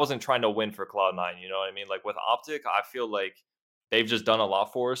wasn't, like, I wasn't trying to win for Cloud9, you know what I mean? Like, with OpTic, I feel like they've just done a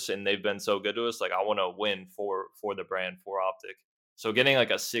lot for us and they've been so good to us. Like, I want to win for the brand, for OpTic. So getting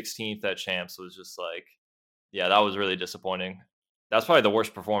like a 16th at Champs was just like, yeah, that was really disappointing. That's probably the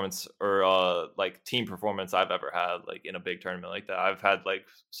worst performance or like team performance I've ever had, like in a big tournament like that. I've had like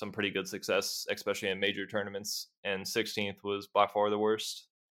some pretty good success, especially in major tournaments, and 16th was by far the worst.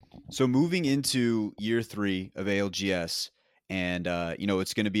 So moving into year 3 of ALGS, and,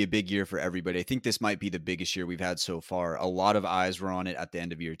 it's going to be a big year for everybody. I think this might be the biggest year we've had so far. A lot of eyes were on it at the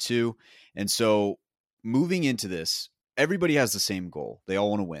end of year 2. And so moving into this, everybody has the same goal. They all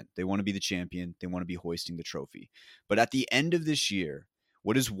want to win. They want to be the champion. They want to be hoisting the trophy. But at the end of this year,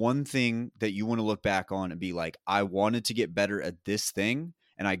 what is one thing that you want to look back on and be like, I wanted to get better at this thing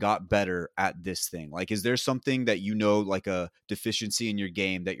and I got better at this thing? Like, is there something that like a deficiency in your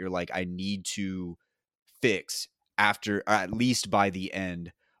game that you're like, I need to fix after, or at least by the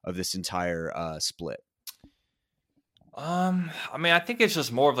end of this entire split? I mean, I think it's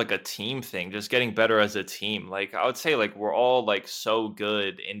just more of like a team thing, just getting better as a team. Like, I would say like we're all like so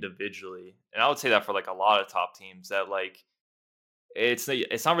good individually, and I would say that for like a lot of top teams, that like it's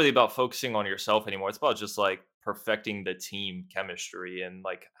not really about focusing on yourself anymore. It's about just like perfecting the team chemistry and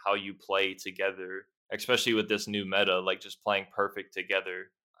like how you play together, especially with this new meta, like just playing perfect together.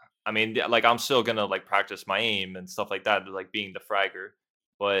 I mean, like I'm still gonna like practice my aim and stuff like that, like being the fragger.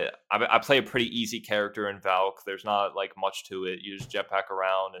 But I play a pretty easy character in Valk. There's not like much to it. You just jetpack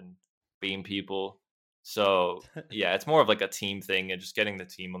around and beam people. So yeah, it's more of like a team thing and just getting the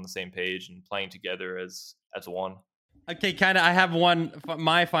team on the same page and playing together as one. Okay, kind of. I have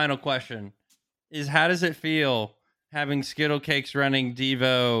my final question is, how does it feel having Skittle Cakes running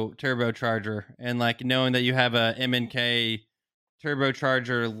Devo Turbocharger and like knowing that you have a MNK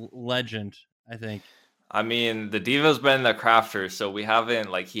Turbocharger legend, I think? I mean, the Devo's been the crafter, so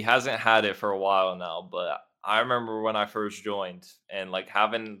he hasn't had it for a while now, but I remember when I first joined and like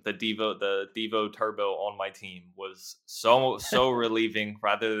having the Devo Turbo on my team was so relieving,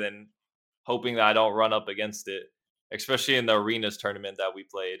 rather than hoping that I don't run up against it, especially in the arenas tournament that we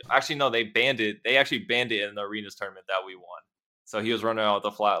played. Actually, no, they actually banned it in the arenas tournament that we won. So he was running out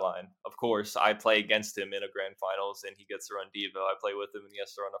with the flatline. Of course, I play against him in a grand finals and he gets to run Devo. I play with him and he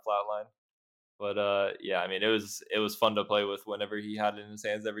has to run a flatline. But yeah, I mean, it was fun to play with whenever he had it in his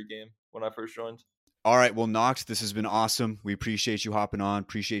hands every game when I first joined. All right, well, Knoqd, this has been awesome. We appreciate you hopping on.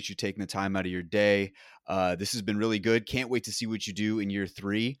 Appreciate you taking the time out of your day. This has been really good. Can't wait to see what you do in year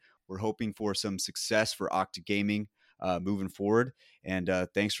 3. We're hoping for some success for OpTic Gaming moving forward. And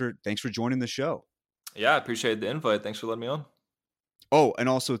thanks for joining the show. Yeah, I appreciate the invite. Thanks for letting me on. Oh, and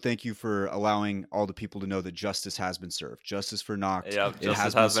also thank you for allowing all the people to know that justice has been served. Justice for Knoqd. Yeah,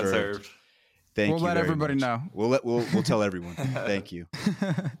 justice has been served. Thank you. We'll let everybody know. We'll tell everyone. Thank you.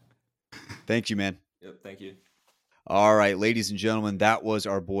 Thank you, man. Yep, thank you. All right, ladies and gentlemen, that was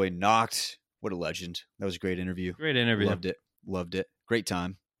our boy Knoqd. What a legend. That was a great interview. Great interview. Loved it. Great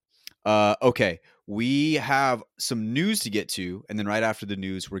time. Okay, we have some news to get to, and then right after the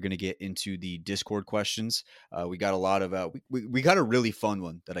news, we're going to get into the Discord questions. We got a lot of we got a really fun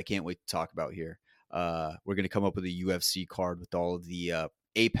one that I can't wait to talk about here. We're going to come up with a UFC card with all of the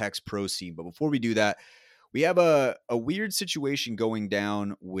Apex Pro scene. But before we do that, We have a weird situation going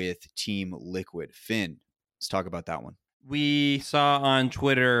down with Team Liquid. Finn, let's talk about that one. We saw on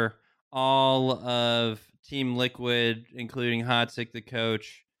Twitter all of Team Liquid, including OpTic, the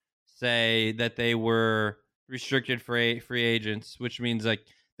coach, say that they were restricted free agents, which means like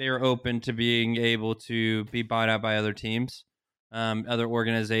they are open to being able to be bought out by other teams, other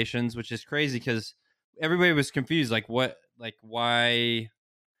organizations, which is crazy because everybody was confused. Like why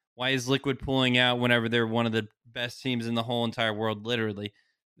is Liquid pulling out whenever they're one of the best teams in the whole entire world, literally,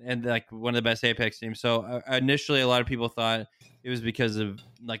 and like one of the best Apex teams? So initially, a lot of people thought it was because of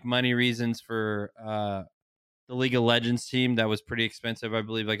like money reasons for the League of Legends team that was pretty expensive, I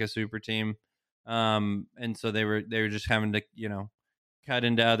believe, like a super team, and so they were just having to cut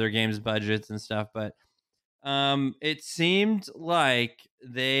into other games' budgets and stuff. But it seemed like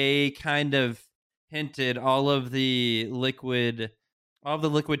they kind of hinted all of the Liquid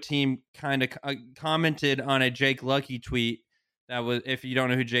team kind of commented on a Jake Lucky tweet that was, if you don't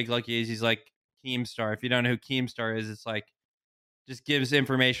know who Jake Lucky is, he's like Keemstar. If you don't know who Keemstar is, it's like just gives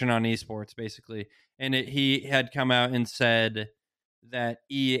information on esports basically. And he had come out and said that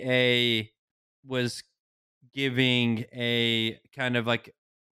EA was giving a kind of like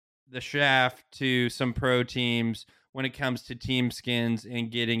the shaft to some pro teams when it comes to team skins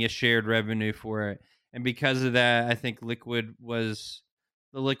and getting a shared revenue for it. And because of that, I think the Liquid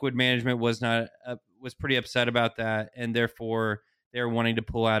management was pretty upset about that, and therefore they're wanting to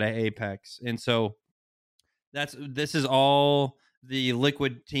pull out of Apex. And so this is all the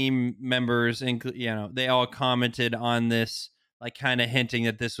Liquid team members, and they all commented on this, like kind of hinting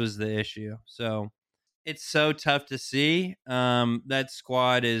that this was the issue. So it's so tough to see. That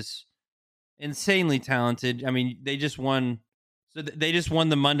squad is insanely talented. I mean, they just won. So they just won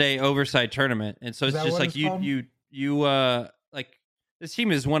the Monday Oversight tournament, and so it's just like you like this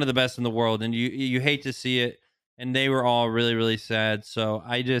team is one of the best in the world, and you hate to see it. And they were all really, really sad. So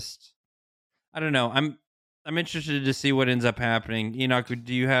I don't know. I'm interested to see what ends up happening. Enoch,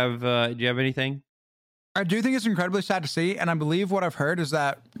 do you have anything? I do think it's incredibly sad to see, and I believe what I've heard is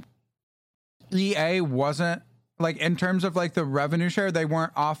that EA wasn't like, in terms of like the revenue share, they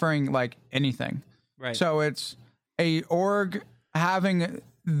weren't offering like anything. Right. So it's a org having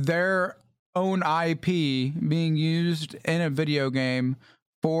their own IP being used in a video game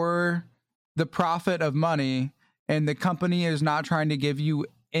for the profit of money, and the company is not trying to give you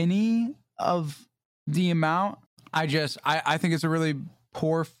any of the amount. I think it's a really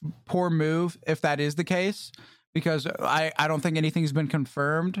poor move if that is the case, because I don't think anything's been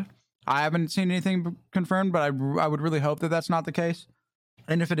confirmed. I haven't seen anything confirmed, but I would really hope that that's not the case.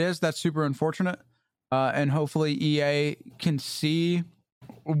 And if it is, that's super unfortunate. And hopefully EA can see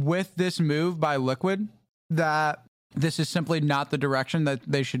with this move by Liquid that this is simply not the direction that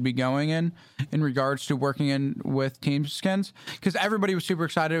they should be going in regards to working in with team skins, because everybody was super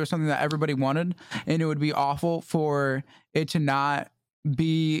excited. It was something that everybody wanted, and it would be awful for it to not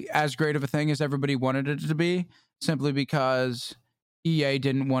be as great of a thing as everybody wanted it to be, simply because EA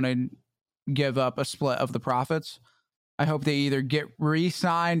didn't want to give up a split of the profits. I hope they either get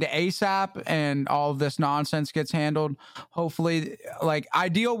re-signed ASAP and all of this nonsense gets handled. Hopefully, like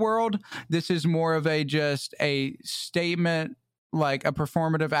ideal world, this is more of just a statement, like a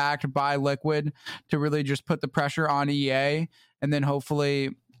performative act by Liquid to really just put the pressure on EA. And then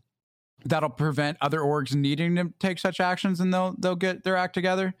hopefully that'll prevent other orgs needing to take such actions, and they'll get their act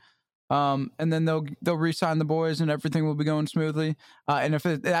together. And then they'll re-sign the boys and everything will be going smoothly. And if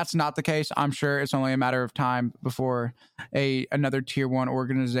that's not the case, I'm sure it's only a matter of time before another tier 1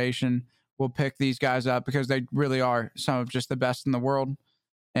 organization will pick these guys up, because they really are some of just the best in the world,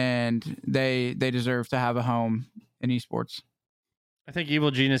 and they deserve to have a home in esports. I think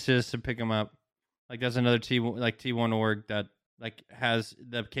Evil Geniuses to pick them up. Like that's another T1 org that like has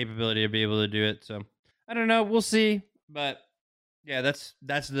the capability to be able to do it. So I don't know. We'll see, but. Yeah, that's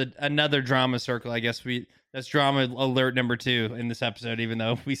another drama circle. I guess that's drama alert number 2 in this episode, even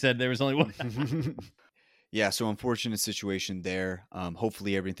though we said there was only one. Yeah, so unfortunate situation there.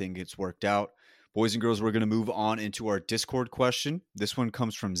 Hopefully everything gets worked out. Boys and girls, we're going to move on into our Discord question. This one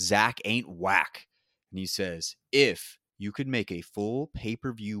comes from Zach Ain't Whack. And he says, if you could make a full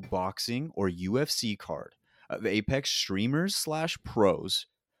pay-per-view boxing or UFC card of Apex streamers / pros,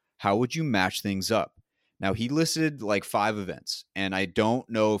 how would you match things up? Now, he listed like 5 events, and I don't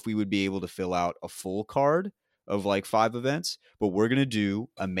know if we would be able to fill out a full card of like 5 events, but we're going to do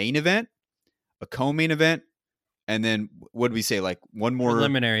a main event, a co-main event, and then what did we say? Like one more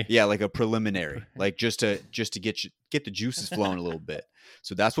preliminary. Yeah, like a preliminary, like just to get the juices flowing a little bit.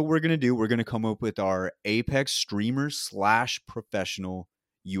 So that's what we're going to do. We're going to come up with our Apex streamers / professional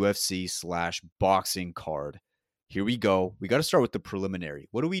UFC/boxing card. Here we go. We got to start with the preliminary.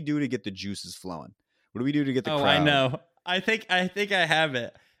 What do we do to get the juices flowing? What do we do to get the crowd? I know. I think I have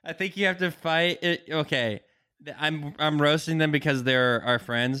it. I think you have to fight it. Okay. I'm roasting them because they're our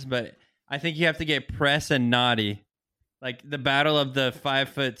friends, but I think you have to get Press and Naughty. Like the battle of the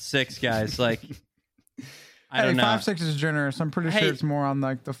 5'6" guys. Like I don't know. 5'6" is generous. I'm pretty sure it's more on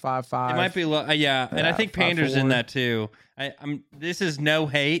like the 5'5". It might be low. Yeah, and I think Pander's in that too. This is no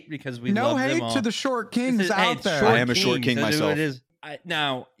hate because we love them all. No hate to the short kings out there. I am a short king myself. It is.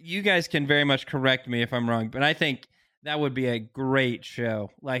 Now, you guys can very much correct me if I'm wrong, but I think that would be a great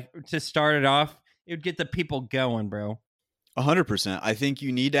show. Like to start it off, it would get the people going, bro. 100%. I think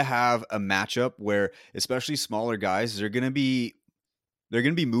you need to have a matchup where, especially smaller guys, they're going to be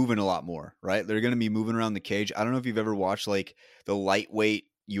moving a lot more, right? They're going to be moving around the cage. I don't know if you've ever watched like the lightweight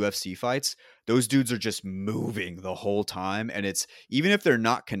UFC fights. Those dudes are just moving the whole time. And it's, even if they're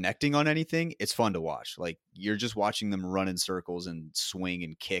not connecting on anything, it's fun to watch. Like you're just watching them run in circles and swing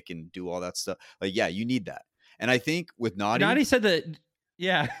and kick and do all that stuff. Like, yeah, you need that. And I think with Naughty said that,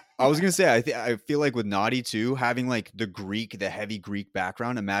 yeah. I was going to say, I feel like with Naughty too, having like the heavy Greek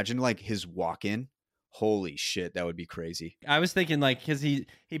background, imagine like his walk-in. Holy shit, that would be crazy. I was thinking like, because he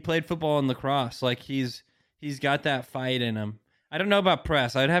played football and lacrosse. Like he's got that fight in him. I don't know about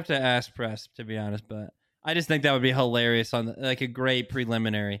Press. I'd have to ask Press, to be honest, but I just think that would be hilarious on like a great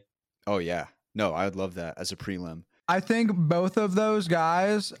preliminary. Oh, yeah. No, I would love that as a prelim. I think both of those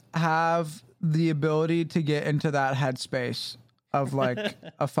guys have the ability to get into that headspace of like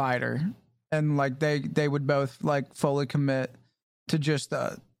a fighter. And like they would both like fully commit to just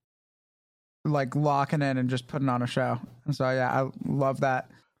like locking in and just putting on a show. And so, yeah, I love that.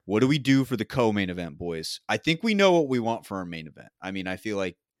 What do we do for the co-main event, boys? I think we know what we want for our main event. I mean, I feel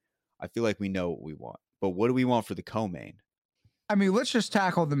like we know what we want. But what do we want for the co-main? I mean, let's just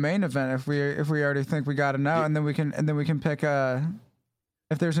tackle the main event if we already think we got to know, and then we can pick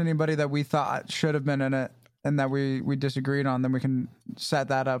if there's anybody that we thought should have been in it and that we disagreed on, then we can set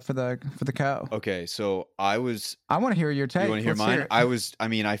that up for the co. Okay, so I want to hear your take. You want to hear mine?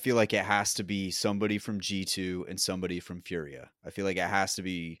 I feel like it has to be somebody from G2 and somebody from Furia. I feel like it has to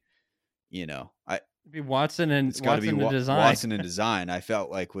be, it'd be Watson and Design. Watson and Design. I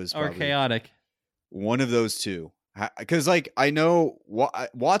felt like was or Chaotic. One of those two. Because like I know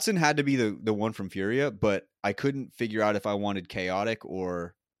Watson had to be the one from Furia, but I couldn't figure out if I wanted Chaotic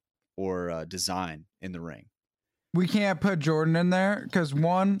or Design in the ring. We can't put Jordan in there because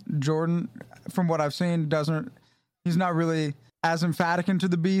Jordan, from what I've seen, he's not really as emphatic into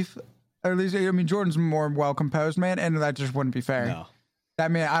the beef. Or at least, I mean, Jordan's more well composed, man, and that just wouldn't be fair. No.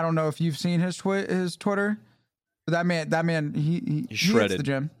 That man, I don't know if you've seen his Twitter, but that man, he shredded. He hits the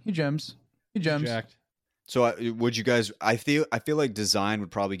gym. He gyms. Jacked. So would you guys? I feel like Design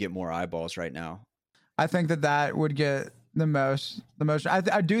would probably get more eyeballs right now. I think that would get the most.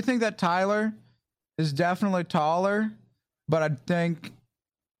 I do think that Tyler is definitely taller, but I think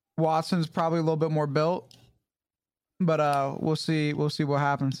Watson's probably a little bit more built. But we'll see what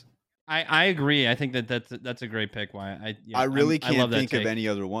happens. I agree. I think that's a great pick. Why I really can't think of any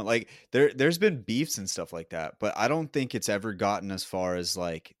other one. Like there's been beefs and stuff like that, but I don't think it's ever gotten as far as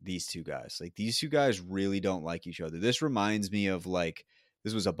like these two guys. Like these two guys really don't like each other. This reminds me of like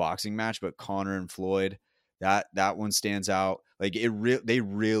this was a boxing match, but Conor and Floyd. That one stands out. Like they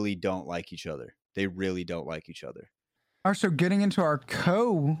really don't like each other. They really don't like each other. All right, so getting into our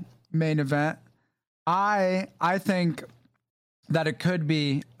co-main event, I think that it could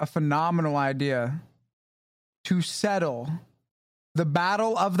be a phenomenal idea to settle the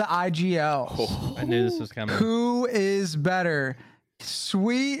battle of the IGLs. Oh, I knew this was coming. Who is better,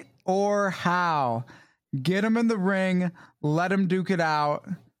 Sweet or How? Get them in the ring, let them duke it out,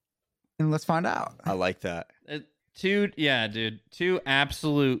 and let's find out. I like that. Two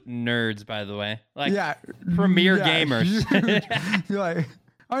absolute nerds, by the way. Like, premier gamers. You're like,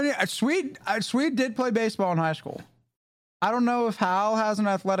 I mean, Sweet did play baseball in high school. I don't know if Hal has an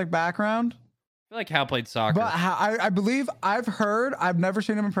athletic background. I feel like Hal played soccer. But I believe I've never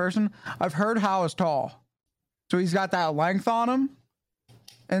seen him in person. I've heard Hal is tall. So he's got that length on him.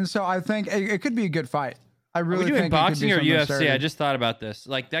 And so I think it could be a good fight. I really think. Are we doing boxing or UFC? Sturdy. I just thought about this.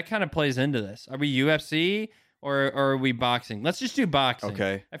 Like that kind of plays into this. Are we UFC or are we boxing? Let's just do boxing.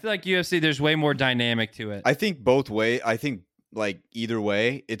 Okay. I feel like UFC, there's way more dynamic to it. I think both way. I think like either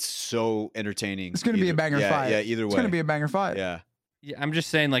way, it's so entertaining. It's going to be a banger fight. Yeah, either way. It's going to be a banger fight. Yeah. Yeah, I'm just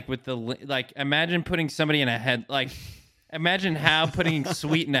saying, like with imagine putting somebody in a head, imagine how putting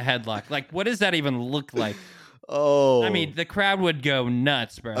Sweet in a headlock. Like, what does that even look like? Oh, I mean, the crowd would go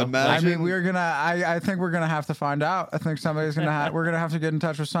nuts, bro. Imagine- I mean, I think we're gonna have to find out. I think somebody's gonna we're gonna have to get in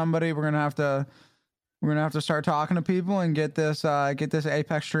touch with somebody. We're gonna have to start talking to people and get this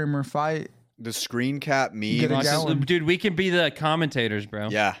Apex streamer fight. The screen cap Get it memes. going. Dude, we can be the commentators, bro.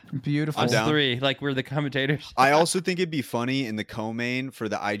 Yeah. Beautiful. Us down. three, like we're the commentators. I also think it'd be funny in the co-main for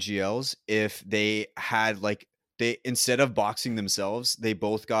the IGLs if they had like they instead of boxing themselves, they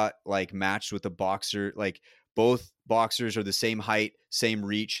both got like matched with a boxer. Like both boxers are the same height, same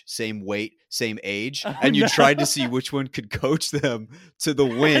reach, same weight, same age, and you tried to see which one could coach them to the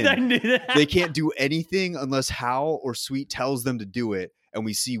win. I knew that. They can't do anything unless Hal or Sweet tells them to do it, and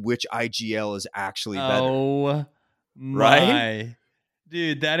we see which IGL is actually better. Oh my. Right?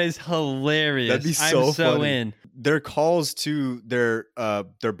 Dude, that is hilarious. That'd be so I'm so funny. in. Their calls to their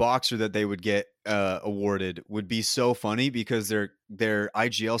boxer that they would get awarded would be so funny because their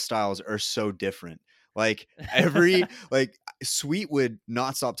IGL styles are so different. Like every like Sweet would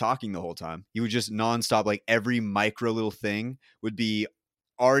not stop talking the whole time. He would just nonstop, like every micro little thing would be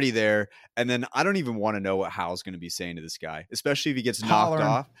already there. And then I don't even want to know what Hal's going to be saying to this guy, especially if he gets knocked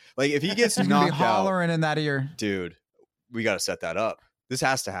off. Like if he gets He's gonna be knocked out, hollering in that ear. dude, we got to set that up. This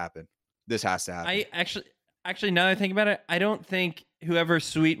has to happen. I actually now that I think about it, I don't think whoever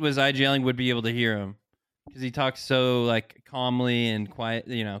Sweet was IGLing would be able to hear him because he talks so like calmly and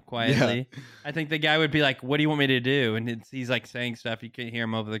quietly. Yeah. I think the guy would be like, "What do you want me to do?" And he's like saying stuff you can't hear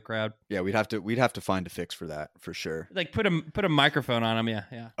him over the crowd. Yeah, we'd have to find a fix for that for sure. Like put a microphone on him.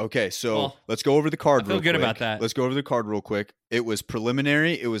 Yeah. Okay, so Well, let's go over the card. I feel real good quick. about that. Let's go over the card real quick. It was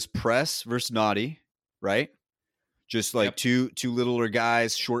preliminary. It was Press versus Naughty, right? Just like two littler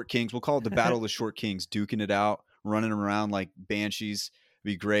guys, short kings. We'll call it the battle of the short kings, duking it out, running around like banshees.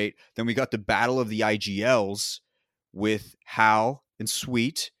 It'd be great. Then we got the battle of the IGLs with Hal and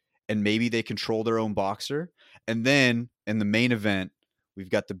Sweet, and maybe they control their own boxer. And then in the main event, we've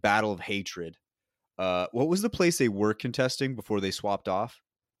got the battle of hatred. What was the place they were contesting before they swapped off?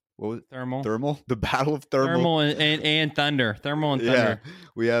 What was Thermal. The battle of Thermal. And Thunder. Thermal and Yeah, Thunder.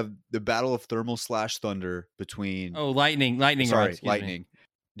 we have the battle of Thermal / Thunder between. Oh, Lightning. Sorry, Excuse me. Lightning.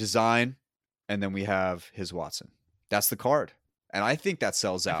 Design, and then we have his Watson. That's the card, and I think that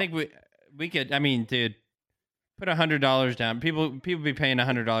sells out. I think we could. I mean, dude, put $100 down. People be paying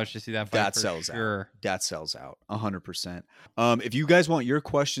 $100 to see that fight. That for sells sure. out. That sells out 100%. If you guys want your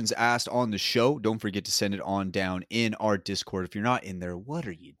questions asked on the show, don't forget to send it on down in our Discord. If you're not in there, what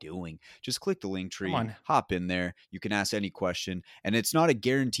are you doing? Just click the link tree, Come on. hop in there. You can ask any question, and it's not a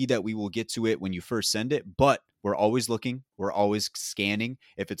guarantee that we will get to it when you first send it, but we're always looking. We're always scanning.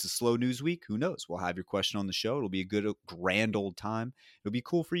 If it's a slow news week, who knows? We'll have your question on the show. It'll be a good, grand old time. It'll be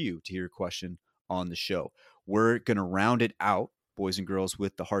cool for you to hear your question on the show. We're going to round it out, boys and girls,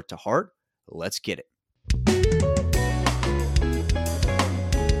 with the heart to heart. Let's get it.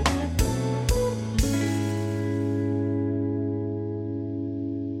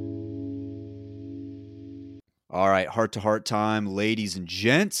 All right, heart to heart time, ladies and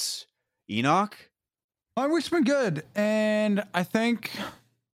gents. Enoch? My week's been good, and I think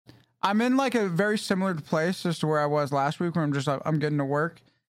I'm in like a very similar place as to where I was last week, where I'm getting to work,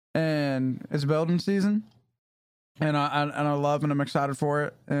 and it's building season, and I love and I'm excited for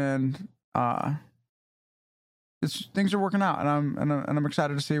it, and things are working out, and I'm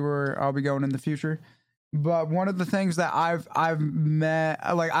excited to see where I'll be going in the future. But one of the things that I've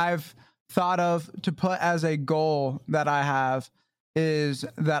thought of to put as a goal that I have is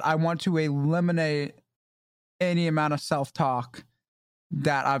that I want to eliminate any amount of self-talk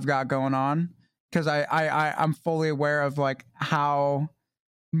that I've got going on, because I'm fully aware of like how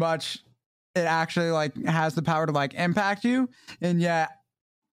much it actually like has the power to like impact you, and yet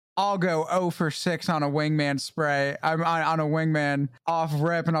I'll go 0 for 6 on a wingman spray. I'm on a wingman off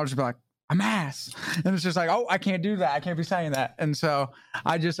rip, and I'll just be like, I'm ass, and it's just like, oh, I can't do that. I can't be saying that, and so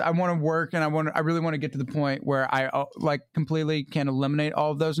I want to work, and I really want to get to the point where I like completely can eliminate all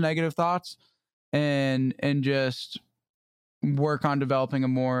of those negative thoughts, and just work on developing a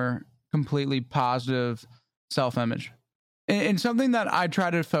more completely positive self-image. And something that I try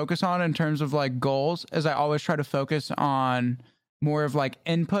to focus on in terms of like goals is I always try to focus on more of like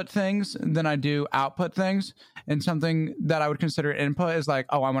input things than I do output things. And something that I would consider input is like,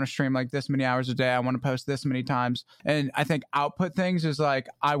 oh, I want to stream like this many hours a day. I want to post this many times. And I think output things is like,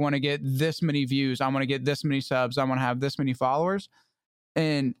 I want to get this many views. I want to get this many subs. I want to have this many followers.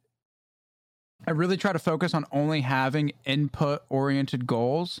 And I really try to focus on only having input oriented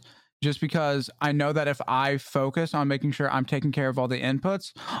goals, just because I know that if I focus on making sure I'm taking care of all the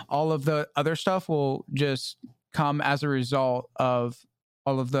inputs, all of the other stuff will just come as a result of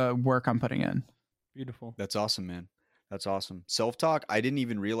all of the work I'm putting in. Beautiful. That's awesome, man. That's awesome. Self-talk, I didn't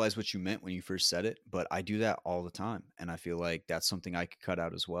even realize what you meant when you first said it, but I do that all the time. And I feel like that's something I could cut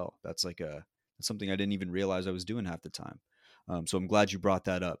out as well. That's something I didn't even realize I was doing half the time. So I'm glad you brought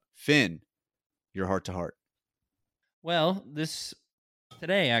that up. Finn, your heart to heart. Well,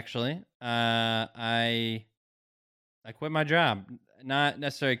 today actually, I quit my job. Not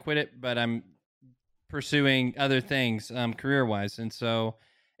necessarily quit it, but I'm pursuing other things career wise, and so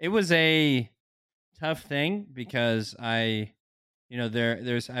it was a tough thing because I've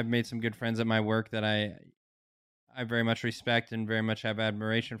made some good friends at my work that I very much respect and very much have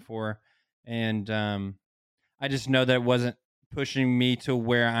admiration for, and I just know that it wasn't pushing me to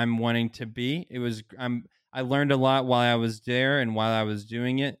where I'm wanting to be. I learned a lot while I was there and while I was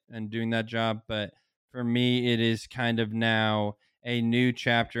doing it and doing that job, but for me it is kind of now a new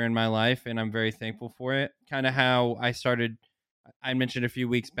chapter in my life, and I'm very thankful for it. Kind of how I mentioned a few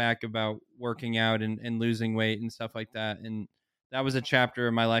weeks back about working out and losing weight and stuff like that. And that was a chapter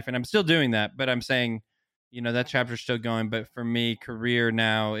in my life, and I'm still doing that, but I'm saying, that chapter's still going. But for me, career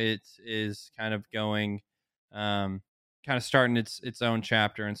now, it is kind of going, kind of starting its own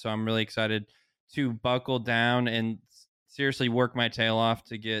chapter. And so I'm really excited to buckle down and seriously work my tail off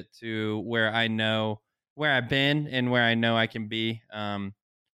to get to where I know where I've been and where I know I can be,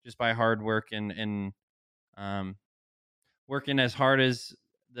 just by hard work and working as hard as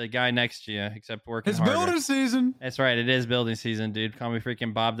the guy next to you, except working harder. It's building season. That's right. It is building season, dude. Call me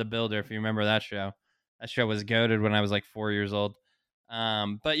freaking Bob the Builder if you remember that show. That show was goated when I was like 4 years old.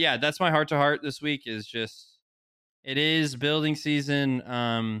 But yeah, that's my heart to heart this week is just, it is building season.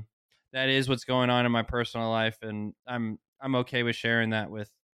 That is what's going on in my personal life. And I'm okay with sharing that with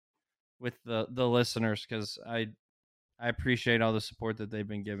the listeners, because I appreciate all the support that they've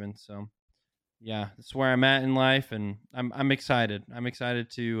been given. So yeah, that's where I'm at in life, and I'm excited. I'm excited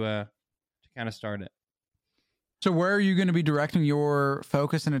to kind of start it. So where are you going to be directing your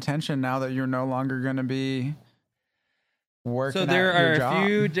focus and attention now that you're no longer going to be working? So there at your are job? a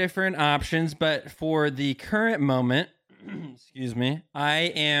few different options, but for the current moment, excuse me,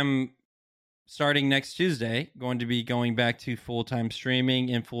 I am starting next Tuesday going to be going back to full-time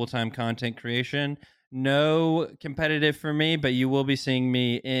streaming and full-time content creation. No competitive for me, but you will be seeing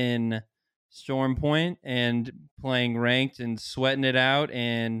me in Storm Point and playing ranked and sweating it out.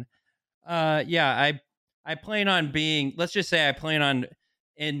 And I plan on being, let's just say I plan on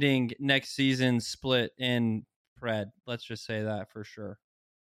ending next season's split in Pred. Let's just say that for sure.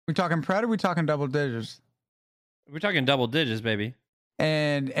 We talking Pred or we talking double digits? We're talking double digits, baby.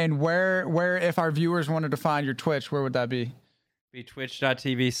 And where if our viewers wanted to find your Twitch, where would that be? Be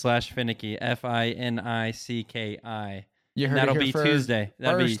twitch.tv/Finicky, FINICKI. You heard that'll it be here Tuesday.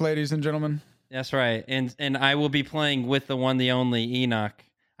 First, ladies and gentlemen. That's right. And I will be playing with the one, the only Knoqd.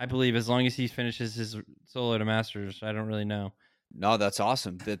 I believe, as long as he finishes his solo to masters. I don't really know. No, that's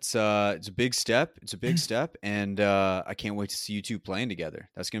awesome. That's it's a big step. It's a big step, and I can't wait to see you two playing together.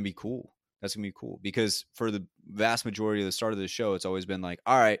 That's gonna be cool. That's gonna be cool because for the vast majority of the start of the show, it's always been like,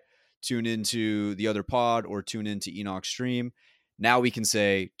 all right, tune into the other pod or tune into Knoqd stream. Now we can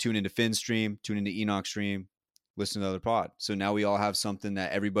say tune into Finn's stream, tune into Knoqd stream, listen to the other pod. So now we all have something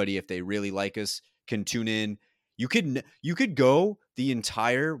that everybody, if they really like us, can tune in. You could go the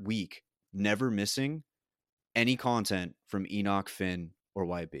entire week never missing any content from Knoqd, Finn, or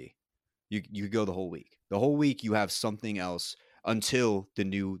YB. You could go the whole week. The whole week you have something else until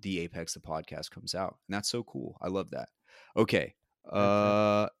the Apex the podcast comes out. And that's so cool. I love that. Okay.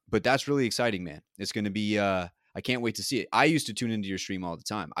 But that's really exciting, man. It's going to be I can't wait to see it. I used to tune into your stream all the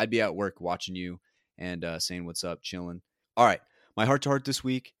time. I'd be at work watching you and saying what's up, chilling. All right. My heart to heart this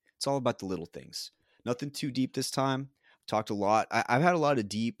week, it's all about the little things. Nothing too deep this time. Talked a lot. I've had a lot of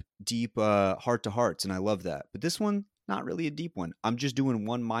deep heart to hearts, and I love that. But this one, not really a deep one. I'm just doing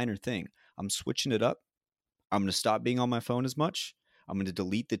one minor thing. I'm switching it up. I'm going to stop being on my phone as much. I'm going to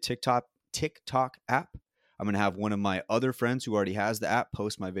delete the TikTok app. I'm going to have one of my other friends who already has the app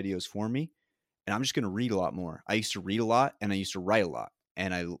post my videos for me. And I'm just going to read a lot more. I used to read a lot, and I used to write a lot.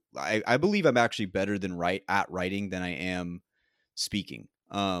 And I believe I'm actually better at writing than I am speaking.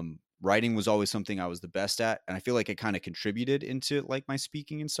 Writing was always something I was the best at, and I feel like it kind of contributed into like my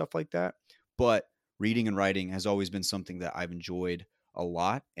speaking and stuff like that. But reading and writing has always been something that I've enjoyed a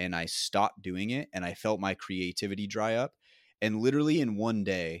lot, and I stopped doing it, and I felt my creativity dry up. And literally in one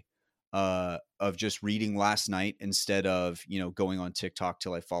day of just reading last night instead of, going on TikTok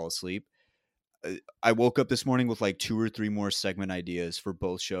till I fall asleep, I woke up this morning with like 2 or 3 more segment ideas for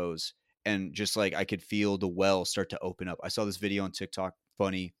both shows. And just like I could feel the well start to open up. I saw this video on TikTok,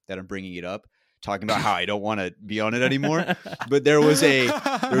 funny that I'm bringing it up. talking about how I don't want to be on it anymore. But there was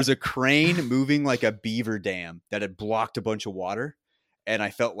a crane moving like a beaver dam that had blocked a bunch of water. And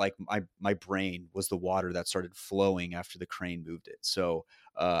I felt like my brain was the water that started flowing after the crane moved it. So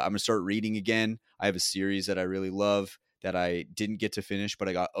I'm going to start reading again. I have a series that I really love that I didn't get to finish, but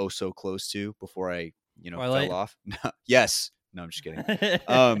I got so close to before I, Twilight? fell off. Yes. No, I'm just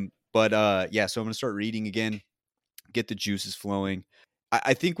kidding. But yeah, so I'm going to start reading again, get the juices flowing.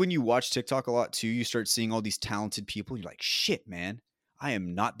 I think when you watch TikTok a lot too, you start seeing all these talented people. You're like, shit, man, I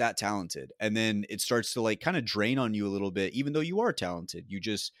am not that talented. And then it starts to like kind of drain on you a little bit, even though you are talented. You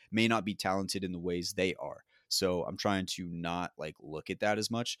just may not be talented in the ways they are. So I'm trying to not like look at that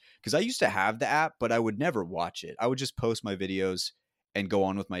as much, because I used to have the app, but I would never watch it. I would just post my videos and go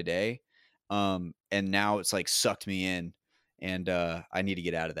on with my day. And now it's like sucked me in, and I need to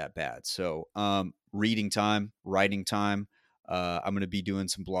get out of that bad. So reading time, writing time. I'm going to be doing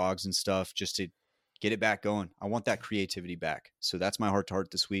some blogs and stuff just to get it back going. I want that creativity back. So that's my heart to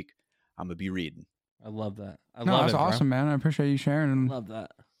heart this week. I'm going to be reading. I love that. That's awesome, man. I appreciate you sharing. I love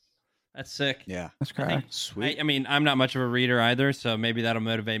that. That's sick. Yeah. That's correct. Sweet. I mean, I'm not much of a reader either, so maybe that'll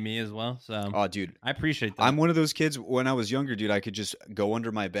motivate me as well. So, oh, dude, I appreciate that. I'm one of those kids. When I was younger, dude, I could just go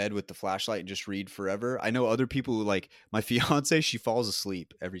under my bed with the flashlight and just read forever. I know other people who, like my fiance, she falls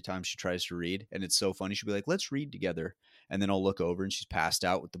asleep every time she tries to read. And it's so funny. She'll be like, let's read together. And then I'll look over and she's passed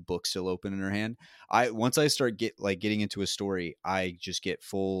out with the book still open in her hand. Once I start getting into a story, I just get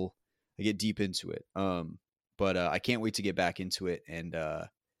deep into it. But I can't wait to get back into it. And,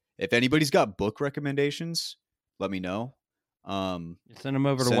 if anybody's got book recommendations, let me know. Send them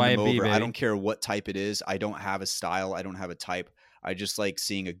over to YB. I don't care what type it is. I don't have a style. I don't have a type. I just like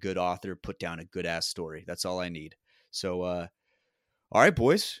seeing a good author put down a good ass story. That's all I need. So, all right,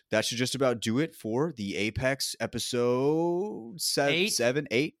 boys, that should just about do it for the Apex episode 7,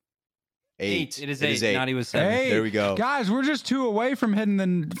 8. 8. It is 8. Naughty was 7. Hey, there we go. Guys, we're just 2 away from hitting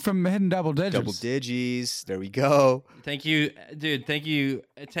double digits. Double digits. There we go. Thank you, dude. Thank you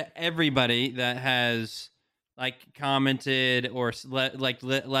to everybody that has like commented or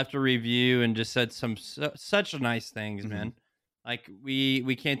left a review and just said such nice things, man. Like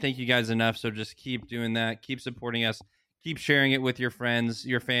we can't thank you guys enough. So just keep doing that. Keep supporting us. Keep sharing it with your friends,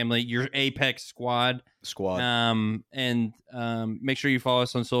 your family, your Apex squad. And make sure you follow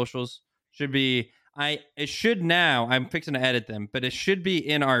us on socials. It should now, I'm fixing to edit them, but it should be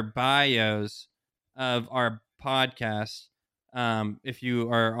in our bios of our podcast. If you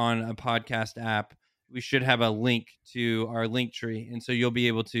are on a podcast app, we should have a link to our link tree. And so you'll be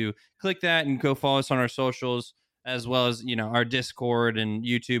able to click that and go follow us on our socials, as well as, our Discord and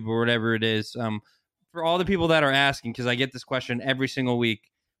YouTube or whatever it is. For all the people that are asking, because I get this question every single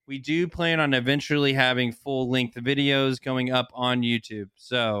week, we do plan on eventually having full length videos going up on YouTube.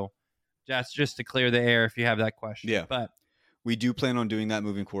 So that's just to clear the air if you have that question. Yeah. But we do plan on doing that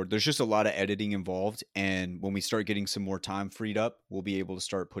moving forward. There's just a lot of editing involved. And when we start getting some more time freed up, we'll be able to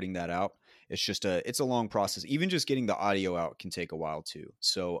start putting that out. It's a long process. Even just getting the audio out can take a while too.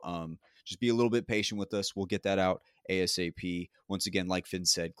 So just be a little bit patient with us. We'll get that out ASAP. Once again, like Finn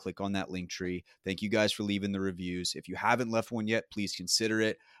said, click on that link tree. Thank you guys for leaving the reviews. If you haven't left one yet, please consider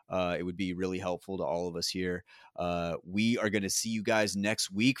it. It would be really helpful to all of us here. We are going to see you guys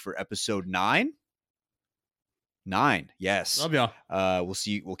next week for episode 9. 9, yes. Love y'all.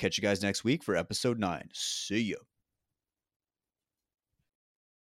 We'll catch you guys next week for episode 9. See ya.